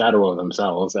absolute shadow of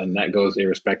themselves, and that goes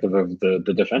irrespective of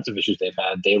the defensive issues they've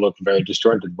had. They look very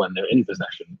disjointed when they're in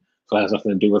possession. So it has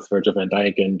nothing to do with Virgil van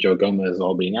Dijk and Joe Gomez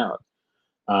all being out.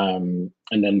 And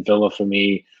then Villa, for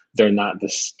me, they're not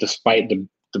this, despite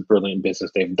the brilliant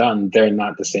business they've done, they're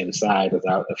not the same side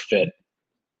without a fit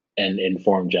and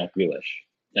informed Jack Grealish.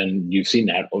 And you've seen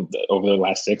that over the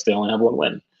last 6, they only have 1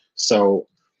 win. So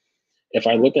if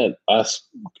I look at us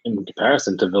in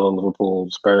comparison to Villa, Liverpool,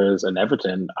 Spurs, and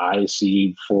Everton, I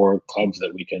see 4 clubs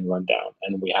that we can run down,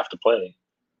 and we have to play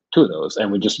 2 of those.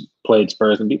 And we just played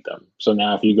Spurs and beat them. So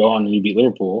now if you go on and you beat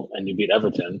Liverpool and you beat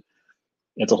Everton,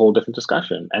 it's a whole different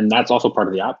discussion. And that's also part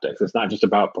of the optics. It's not just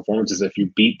about performances. If you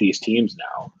beat these teams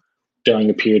now during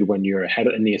a period when you're ahead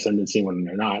in the ascendancy when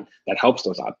they're not, that helps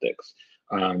those optics.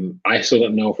 I still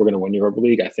don't know if we're going to win Europa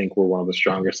League. I think we're one of the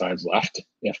stronger sides left,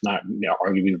 if not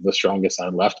arguably the strongest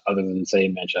side left, other than, say,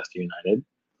 Manchester United,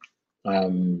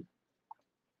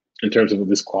 in terms of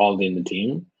this quality in the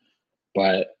team.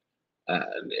 But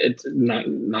it's not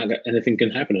anything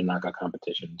can happen in knockout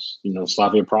competitions.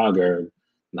 Slavia Prague are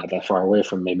not that far away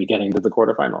from maybe getting to the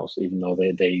quarterfinals, even though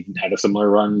they had a similar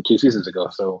run 2 seasons ago.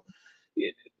 So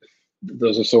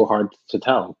those are so hard to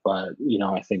tell. But,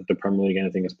 I think the Premier League,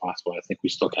 anything is possible. I think we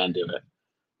still can do it.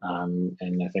 And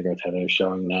I think Arteta is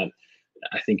showing that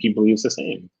I think he believes the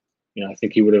same. I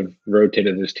think he would have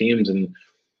rotated his teams and,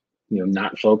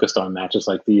 not focused on matches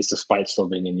like these despite still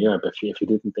being in Europe if he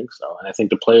didn't think so. And I think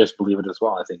the players believe it as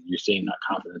well. I think you're seeing that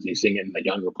confidence. You're seeing it in the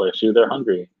younger players too. They're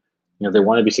hungry. They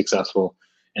want to be successful.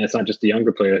 And it's not just the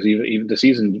younger players, even the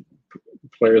seasoned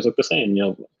players look the same.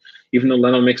 Even though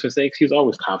Leno makes mistakes, he's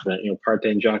always confident.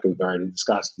 Partey and Jacques have already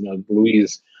discussed.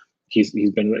 Luis, he's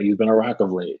been a rock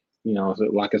of late. So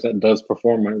like I said, does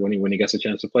perform when he gets a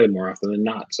chance to play more often than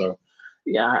not. So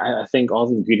yeah, I think all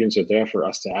the ingredients are there for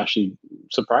us to actually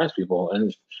surprise people.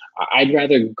 And I'd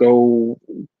rather go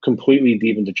completely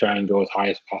deep and to try and go as high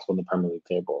as possible in the Premier League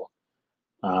table.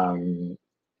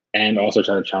 And also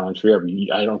try to challenge for Europe.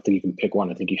 I don't think you can pick one.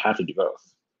 I think you have to do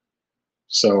both.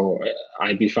 So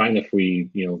I'd be fine if we,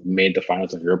 made the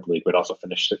finals of Europa League, but also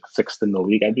finished sixth in the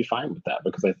league. I'd be fine with that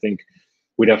because I think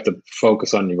we'd have to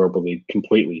focus on Europa League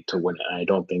completely to win it. And I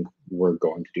don't think we're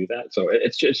going to do that. So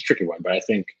it's a tricky one, but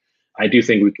I do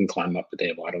think we can climb up the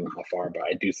table. I don't know how far, but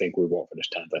I do think we won't finish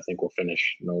 10th. I think we'll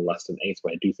finish no less than 8th,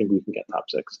 but I do think we can get top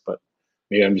 6. But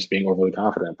maybe I'm just being overly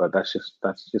confident, but that's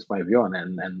just my view on it,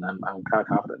 and I'm kind of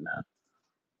confident now.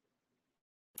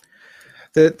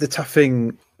 The tough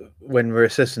thing when we're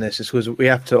assessing this is because we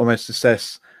have to almost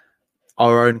assess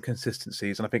our own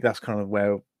consistencies, and I think that's kind of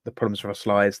where the problems for us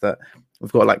lie, is that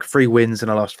we've got like 3 wins in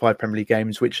the last 5 Premier League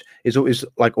games, which is always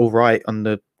like all right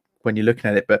when you're looking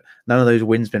at it, but none of those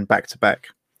wins been back to back.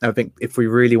 I think if we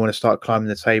really want to start climbing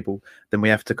the table, then we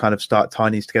have to kind of start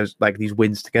tying these together, like these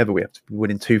wins together. We have to be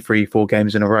winning 2, 3, 4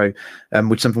 games in a row,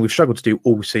 which is something we've struggled to do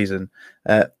all season.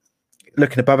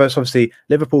 Looking above us, obviously,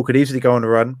 Liverpool could easily go on a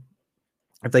run.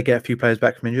 If they get a few players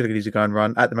back from injury, they could easily go and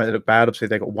run. At the moment, they look bad. Obviously,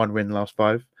 they got 1 win in the last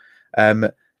 5.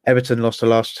 Everton lost the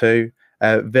last 2.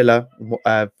 Villa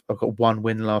have got 1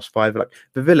 win in the last 5. Like,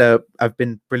 the Villa have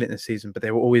been brilliant this season, but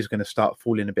they were always going to start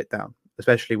falling a bit down,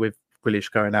 especially with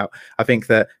Grealish going out. I think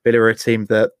that Villa are a team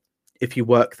that if you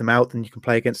work them out, then you can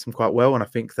play against them quite well. And I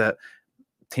think that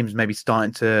teams may be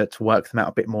starting to work them out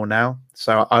a bit more now.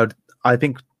 So I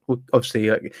think obviously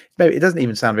maybe it doesn't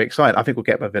even sound very exciting. I think we'll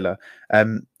get by Villa.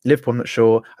 Liverpool, I'm not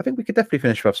sure. I think we could definitely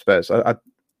finish above Spurs.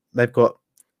 They've got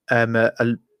a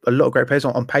lot of great players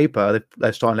on paper.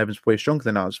 Their starting 11 is probably stronger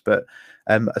than ours, but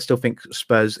I still think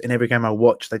Spurs in every game I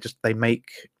watch, they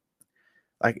make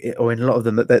or in a lot of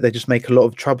them they just make a lot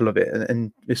of trouble of it.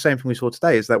 And the same thing we saw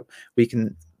today is that we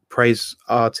can praise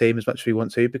our team as much as we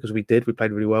want to, because we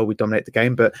played really well, we dominate the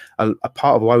game, but a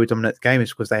part of why we dominate the game is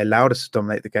because they allowed us to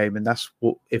dominate the game. And that's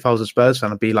what, if I was a Spurs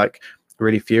fan, I'd be like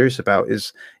really furious about,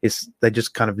 is they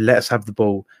just kind of let us have the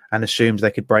ball and assumed they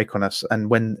could break on us. And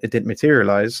when it didn't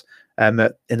materialize, in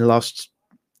the last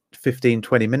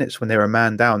 15-20 minutes when they were a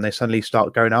man down, they suddenly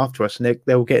start going after us, and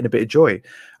they were getting a bit of joy.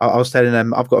 I was telling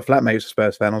them, I've got a flatmate who's a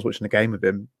Spurs fan. I was watching the game with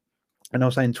him, and I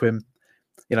was saying to him,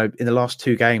 in the last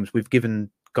 2 games we've given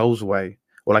goals away,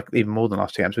 or like even more than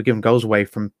last 2 games, we've given goals away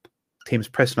from teams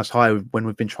pressing us high when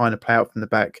we've been trying to play out from the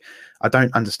back. I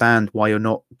don't understand why you're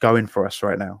not going for us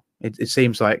right now. It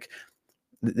seems like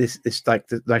it's like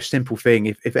the most simple thing.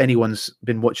 If anyone's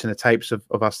been watching the tapes of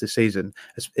us this season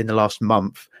in the last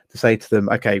month, to say to them,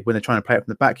 okay, when they're trying to play up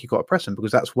from the back, you've got to press them,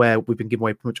 because that's where we've been giving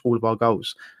away pretty much all of our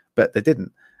goals. But they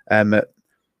didn't.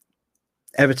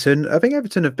 Everton, I think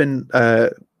Everton have been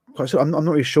quite. I'm not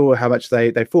really sure how much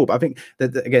they fall, but I think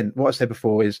that again, what I said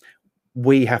before is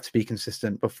we have to be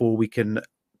consistent before we can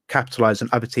capitalize on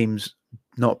other teams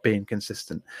not being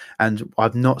consistent. And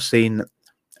I've not seen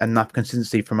enough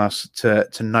consistency from us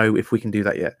to know if we can do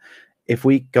that yet. If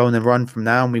we go on the run from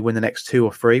now and we win the next 2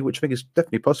 or 3, which I think is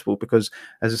definitely possible, because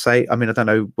as I say, I mean, I don't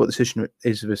know what the situation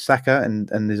is with Saka and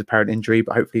there's apparent injury,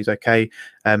 but hopefully he's okay.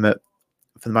 For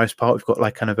the most part, we've got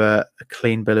like kind of a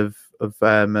clean bill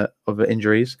of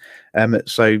injuries.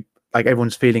 So like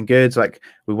everyone's feeling good. Like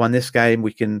we won this game,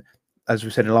 we can, as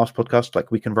we said in the last podcast,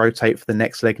 like we can rotate for the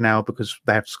next leg now because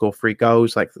they have to score 3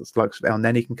 goals. Like El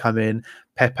Neni can come in.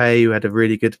 Pepe, who had a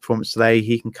really good performance today,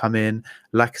 he can come in.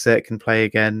 Lacazette can play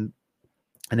again.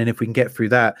 And then if we can get through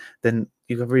that, then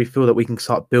you can really feel that we can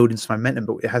start building some momentum,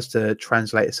 but it has to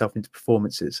translate itself into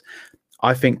performances.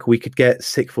 I think we could get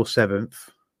 6th or 7th,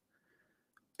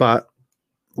 but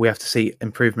we have to see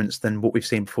improvements than what we've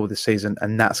seen before this season.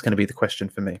 And that's going to be the question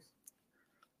for me.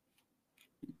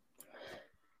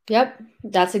 Yep,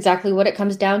 that's exactly what it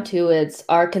comes down to. It's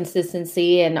our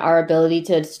consistency and our ability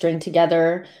to string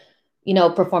together,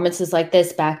 performances like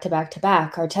this back to back to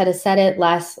back. Arteta said it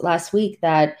last week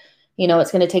that,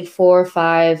 It's going to take 4 or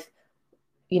 5,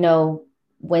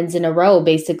 wins in a row,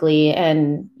 basically.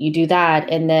 And you do that.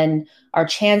 And then our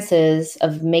chances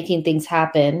of making things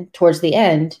happen towards the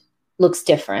end looks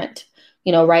different.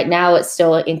 Right now it's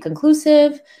still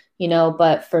inconclusive,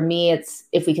 but for me, it's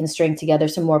if we can string together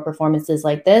some more performances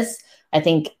like this, I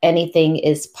think anything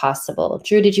is possible.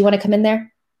 Drew, did you want to come in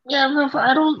there? Yeah,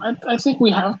 I think we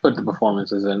have put the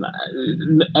performances in.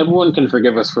 Everyone can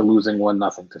forgive us for losing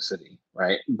 1-0 to City,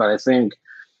 right? But I think,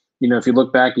 if you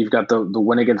look back, you've got the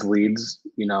win against Leeds.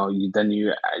 We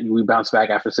bounce back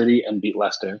after City and beat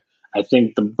Leicester. I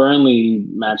think the Burnley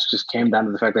match just came down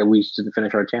to the fact that we didn't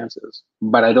finish our chances.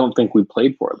 But I don't think we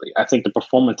played poorly. I think the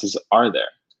performances are there.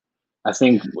 I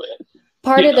think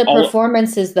part of the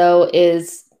performances, though,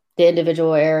 is the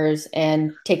individual errors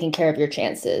and taking care of your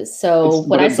chances. So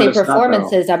when I say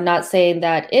performances, I'm not saying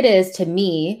that it is to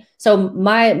me. So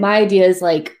my idea is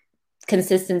like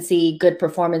consistency, good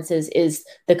performances is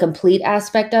the complete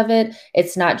aspect of it.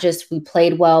 It's not just we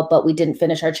played well, but we didn't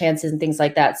finish our chances and things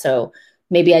like that. So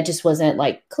maybe I just wasn't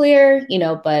like clear,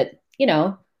 but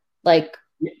like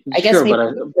I guess.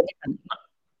 Sure,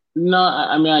 no,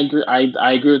 I mean, I agree.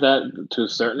 I agree with that to a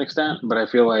certain extent, but I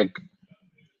feel like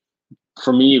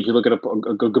for me, if you look at a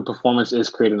good performance is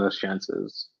creating those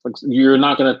chances. Like, you're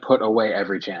not going to put away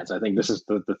every chance. I think this is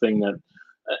the thing that,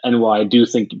 and while I do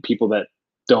think people that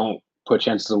don't put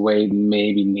chances away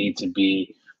maybe needs to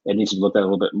be looked at a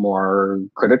little bit more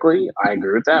critically. I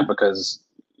agree with that because,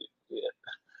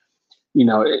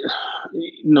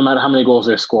 no matter how many goals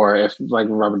they score, if like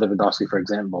Robert Lewandowski, for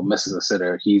example, misses a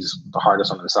sitter, he's the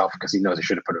hardest on himself because he knows he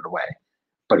should have put it away,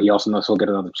 but he also knows he'll get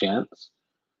another chance.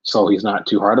 So he's not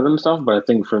too hard on himself. But I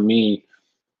think for me,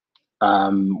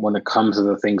 when it comes to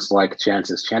the things like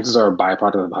chances are a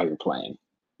byproduct of how you're playing,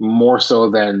 more so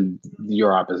than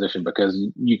your opposition, because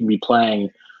you can be playing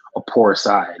a poor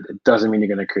side. It doesn't mean you're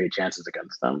going to create chances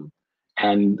against them.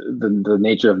 And the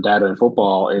nature of data in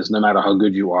football is no matter how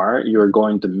good you are, you're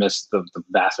going to miss the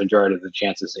vast majority of the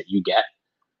chances that you get.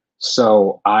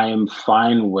 So I am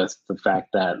fine with the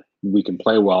fact that we can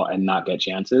play well and not get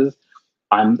chances.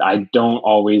 I don't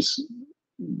always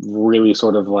really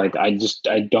sort of like, I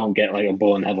don't get like a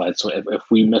bull in headlights. So if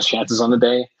we miss chances on the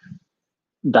day,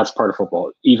 that's part of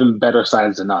football. Even better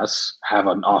sides than us have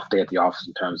an off day at the office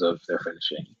in terms of their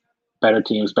finishing. Better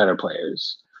teams, better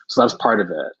players. So that's part of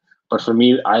it. But for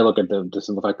me, I look at the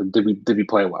simple fact that did we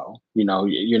play well?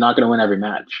 You're not going to win every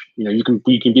match. You can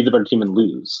be the better team and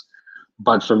lose.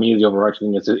 But for me, the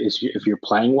overarching thing is if you're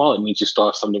playing well, it means you still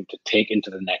have something to take into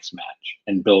the next match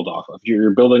and build off of. You're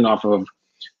building off of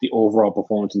the overall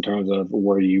performance in terms of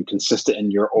were you consistent in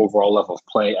your overall level of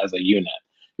play as a unit.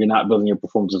 You're not building your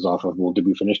performances off of, well, did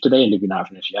we finish today? And did we not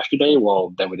finish yesterday?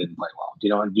 Well, then we didn't play well.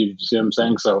 Do you see what I'm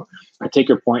saying? So I take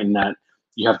your point in that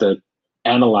you have to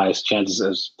analyze chances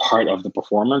as part of the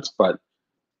performance, but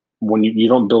when you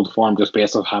don't build form just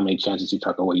based on how many chances you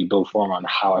took away, you build form on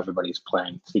how everybody's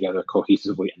playing together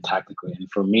cohesively and tactically.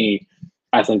 And for me,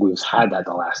 I think we've had that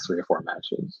the last 3 or 4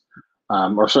 matches,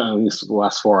 or certainly at least the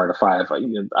last 4 out of 5.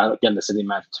 Again, the City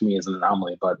match to me is an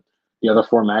anomaly, but the other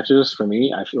 4 matches for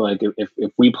me, I feel like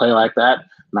if we play like that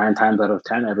 9 times out of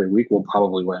 10 every week, we'll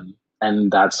probably win.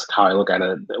 And that's how I look at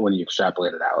it when you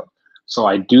extrapolate it out. So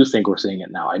I do think we're seeing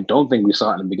it now. I don't think we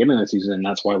saw it in the beginning of the season, and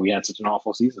that's why we had such an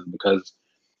awful season, because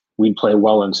we play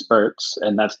well in spurts,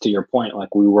 and that's to your point,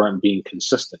 like we weren't being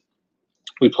consistent.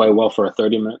 We play well for a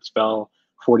 30-minute spell,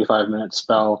 45-minute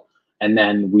spell, and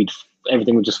then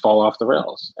everything would just fall off the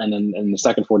rails. And then in the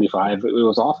second 45, it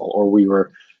was awful, or we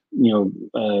were,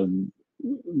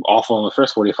 awful in the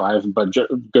first 45, but good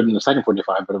in the second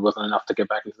 45, but it wasn't enough to get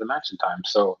back into the match in time.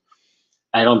 So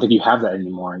I don't think you have that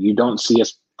anymore. You don't see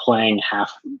us playing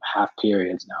half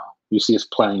periods now. You see us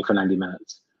playing for 90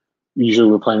 minutes. Usually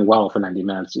we're playing well for 90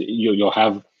 minutes. You'll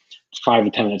have 5 to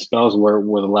 10 minute spells where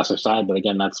we're the lesser side, but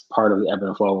again, that's part of the ebb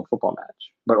and flow of a football match.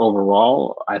 But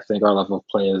overall, I think our level of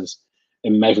play is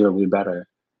immeasurably better.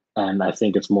 And I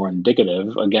think it's more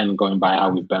indicative, again, going by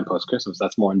how we've been post-Christmas,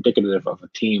 that's more indicative of a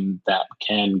team that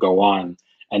can go on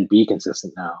and be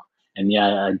consistent now. And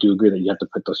yeah, I do agree that you have to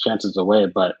put those chances away,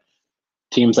 but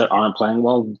teams that aren't playing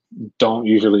well don't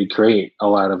usually create a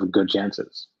lot of good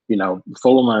chances.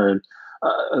 Fulham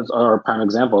are a prime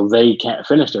example. They can't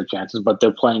finish their chances, but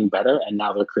they're playing better, and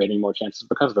now they're creating more chances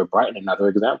because of it. Brighton, another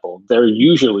example. They're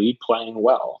usually playing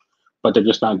well, but they're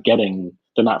just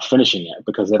they're not finishing it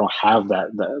because they don't have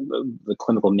the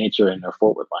clinical nature in their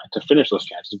forward line to finish those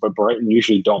chances. But Brighton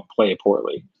usually don't play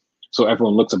poorly. So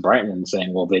everyone looks at Brighton and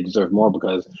saying, well, they deserve more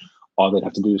because all they'd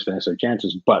have to do is finish their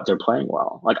chances, but they're playing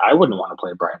well. Like, I wouldn't want to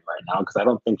play Brighton right now because I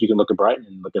don't think you can look at Brighton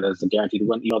and look at it as a guaranteed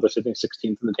win. They're sitting 16th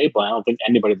in the table. I don't think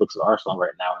anybody looks at Arsenal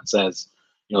right now and says,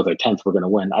 they're 10th, we're going to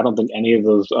win. I don't think any of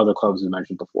those other clubs you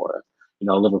mentioned before,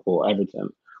 Liverpool, Everton,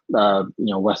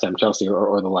 West Ham, Chelsea,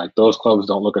 or the like, those clubs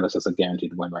don't look at us as a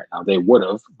guaranteed win right now. They would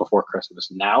have before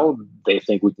Christmas. Now they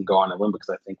think we can go on and win because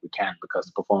I think we can, because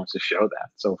the performances show that.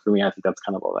 So for me, I think that's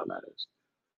kind of all that matters.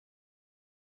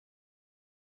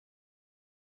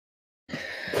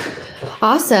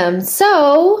 Awesome.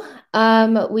 So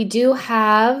we do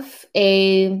have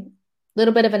a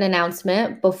little bit of an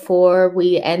announcement before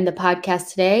we end the podcast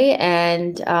today.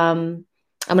 And I'm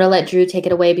going to let Drew take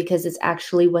it away because it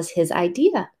actually was his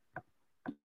idea.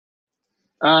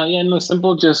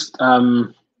 Simple. Just I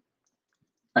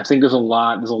think there's a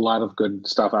lot of good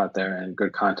stuff out there and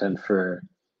good content for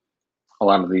a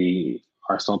lot of the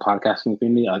Arsenal podcasting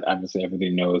community. Obviously,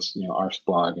 everybody knows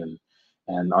Arseblog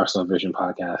and Arsenal Vision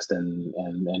podcast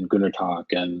and Gunner Talk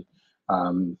and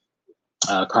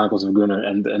Chronicles of Gunner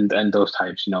and those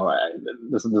types.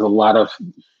 There's a lot of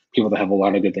people that have a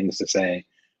lot of good things to say.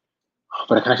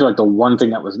 But I kind of feel like the one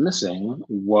thing that was missing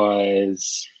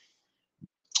was,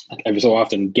 every so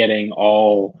often, getting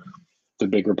all the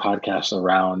bigger podcasts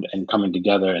around and coming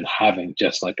together and having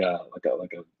just like an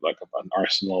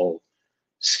Arsenal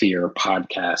sphere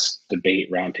podcast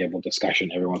debate roundtable discussion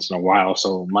every once in a while.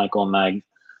 So Michael and I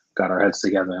got our heads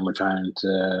together and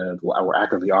we're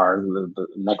actively the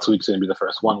next week's going to be the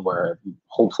first one where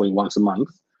hopefully once a month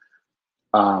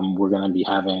we're going to be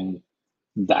having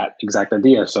that exact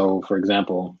idea. So for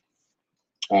example,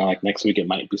 like next week it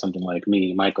might be something like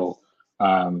me, Michael,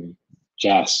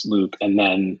 Jas, Luke, and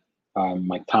then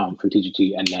like Tom from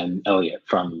TGT, and then Elliot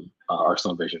from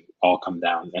Arsenal Vision all come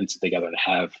down and sit together and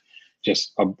have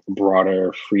just a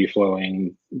broader,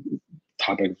 free-flowing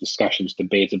topic of discussions,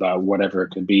 debates about whatever it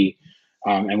could be.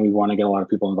 And we want to get a lot of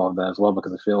people involved in that as well,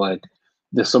 because I feel like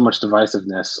there's so much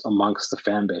divisiveness amongst the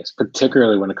fan base,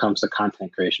 particularly when it comes to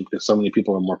content creation, because so many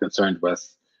people are more concerned with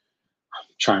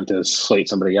trying to slate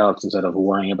somebody else instead of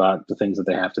worrying about the things that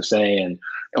they have to say, and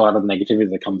a lot of negativity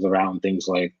that comes around things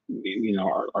like,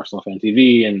 Arsenal Fan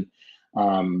TV and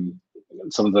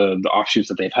some of the offshoots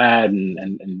that they've had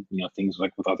and things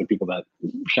like with other people that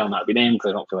shall not be named because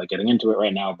I don't feel like getting into it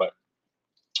right now. But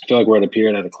I feel like we're at a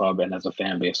period at the club and as a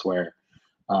fan base where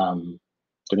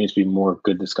there needs to be more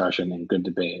good discussion and good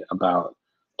debate about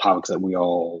topics that we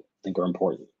all think are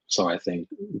important. So I think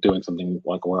doing something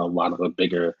like where a lot of the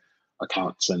bigger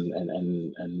accounts and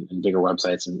bigger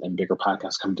websites and bigger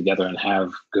podcasts come together and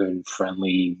have good,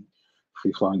 friendly,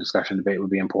 free-flowing discussion debate would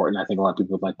be important. I think a lot of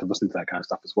people would like to listen to that kind of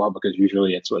stuff as well, because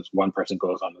usually it's one person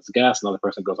goes on as a guest, another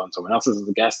person goes on someone else's as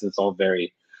a guest, and it's all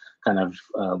very kind of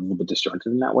a little bit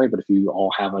disjointed in that way. But if you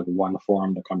all have like one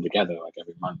forum to come together like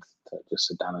every month to just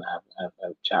sit down and have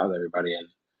a chat with everybody and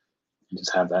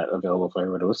just have that available for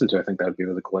everyone to listen to, I think that would be a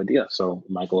really cool idea. So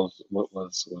Michael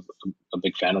was a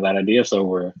big fan of that idea. So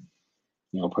we're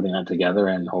putting that together,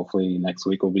 and hopefully next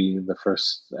week will be the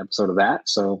first episode of that.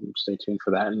 So stay tuned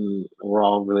for that, and we're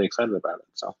all really excited about it.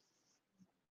 So.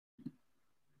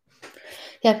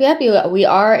 Yep. We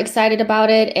are excited about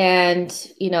it, and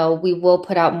we will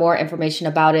put out more information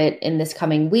about it in this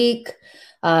coming week.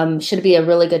 Should be a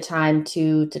really good time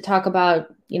to talk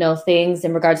about things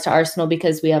in regards to Arsenal,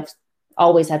 because we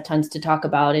always have tons to talk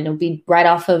about, and it'll be right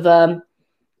off of the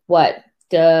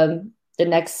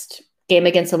next game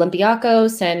against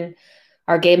Olympiacos and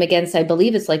our game against, I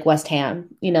believe it's like West Ham.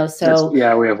 So we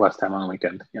have West Ham on the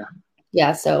weekend.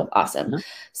 Yeah, so awesome.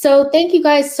 So thank you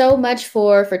guys so much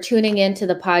for tuning in to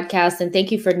the podcast, and thank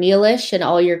you for Neelish and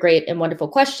all your great and wonderful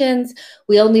questions.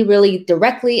 We only really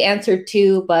directly answered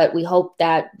 2, but we hope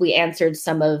that we answered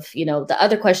some of the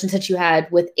other questions that you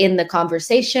had within the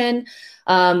conversation.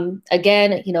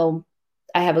 Again,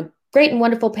 I have a great and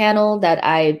wonderful panel that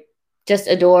I just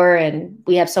adore, and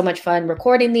we have so much fun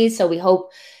recording these. So we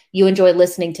hope you enjoy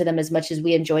listening to them as much as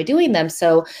we enjoy doing them.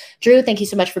 So Drew, thank you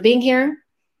so much for being here.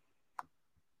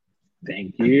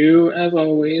 Thank you, as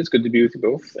always. Good to be with you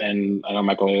both. And I know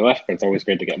Michael already left, but it's always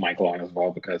great to get Michael on as well,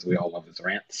 because we all love his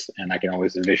rants, and I can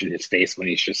always envision his face when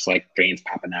he's just like veins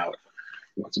popping out.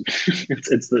 It's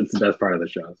the best part of the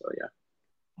show. So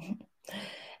yeah.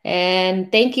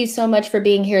 And thank you so much for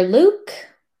being here, Luke.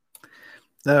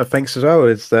 No, thanks as well.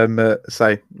 It's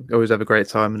always have a great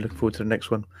time and look forward to the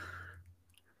next one.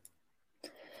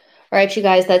 All right, you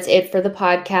guys, that's it for the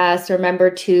podcast. Remember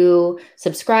to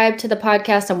subscribe to the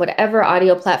podcast on whatever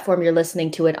audio platform you're listening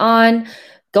to it on.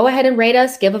 Go ahead and rate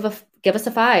us, give give us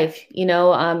a 5.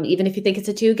 Even if you think it's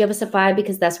a 2, give us a 5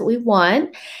 because that's what we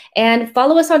want. And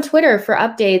follow us on Twitter for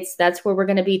updates. That's where we're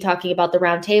going to be talking about the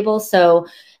round table. So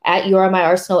at You Are My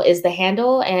Arsenal is the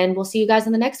handle, and we'll see you guys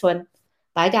in the next one.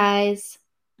 Bye, guys.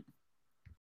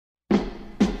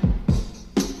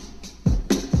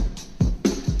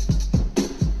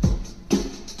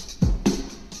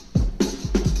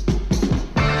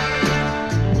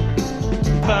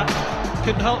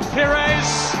 Couldn't help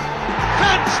Pires.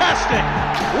 Fantastic!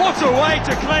 What a way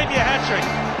to claim your hat-trick.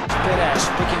 Pires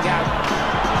picking out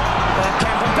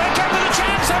Bergkamp, and Bergkamp with a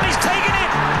chance, and he's taken it!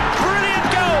 Brilliant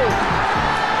goal!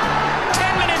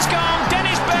 10 minutes gone,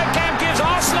 Dennis Bergkamp gives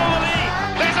Arsenal the lead.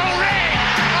 There's a ring!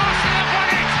 Arsenal have won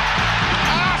it!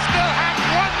 Arsenal have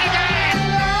won the game!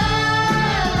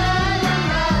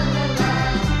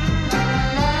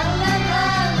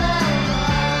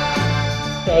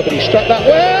 But he struck that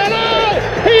well. Oh,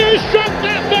 he has struck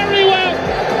that very well.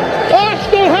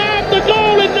 Arsenal have the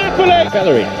goal in Napoli.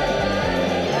 Bellerin.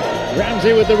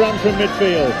 Ramsey with the run from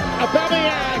midfield.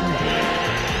 Aubameyang.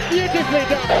 Beautifully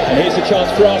done. And here's a chance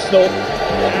for Arsenal.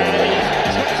 And he's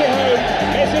tapped it home.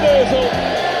 Mesut Ozil.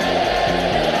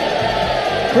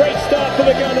 Great start for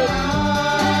the Gunners.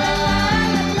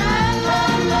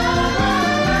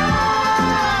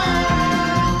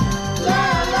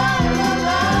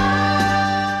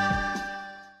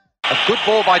 Good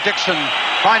ball by Dixon,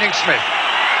 finding Smith.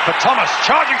 For Thomas,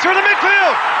 charging through the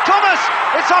midfield. Thomas,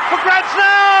 it's up for grabs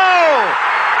now.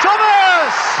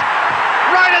 Thomas,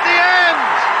 right at the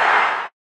end.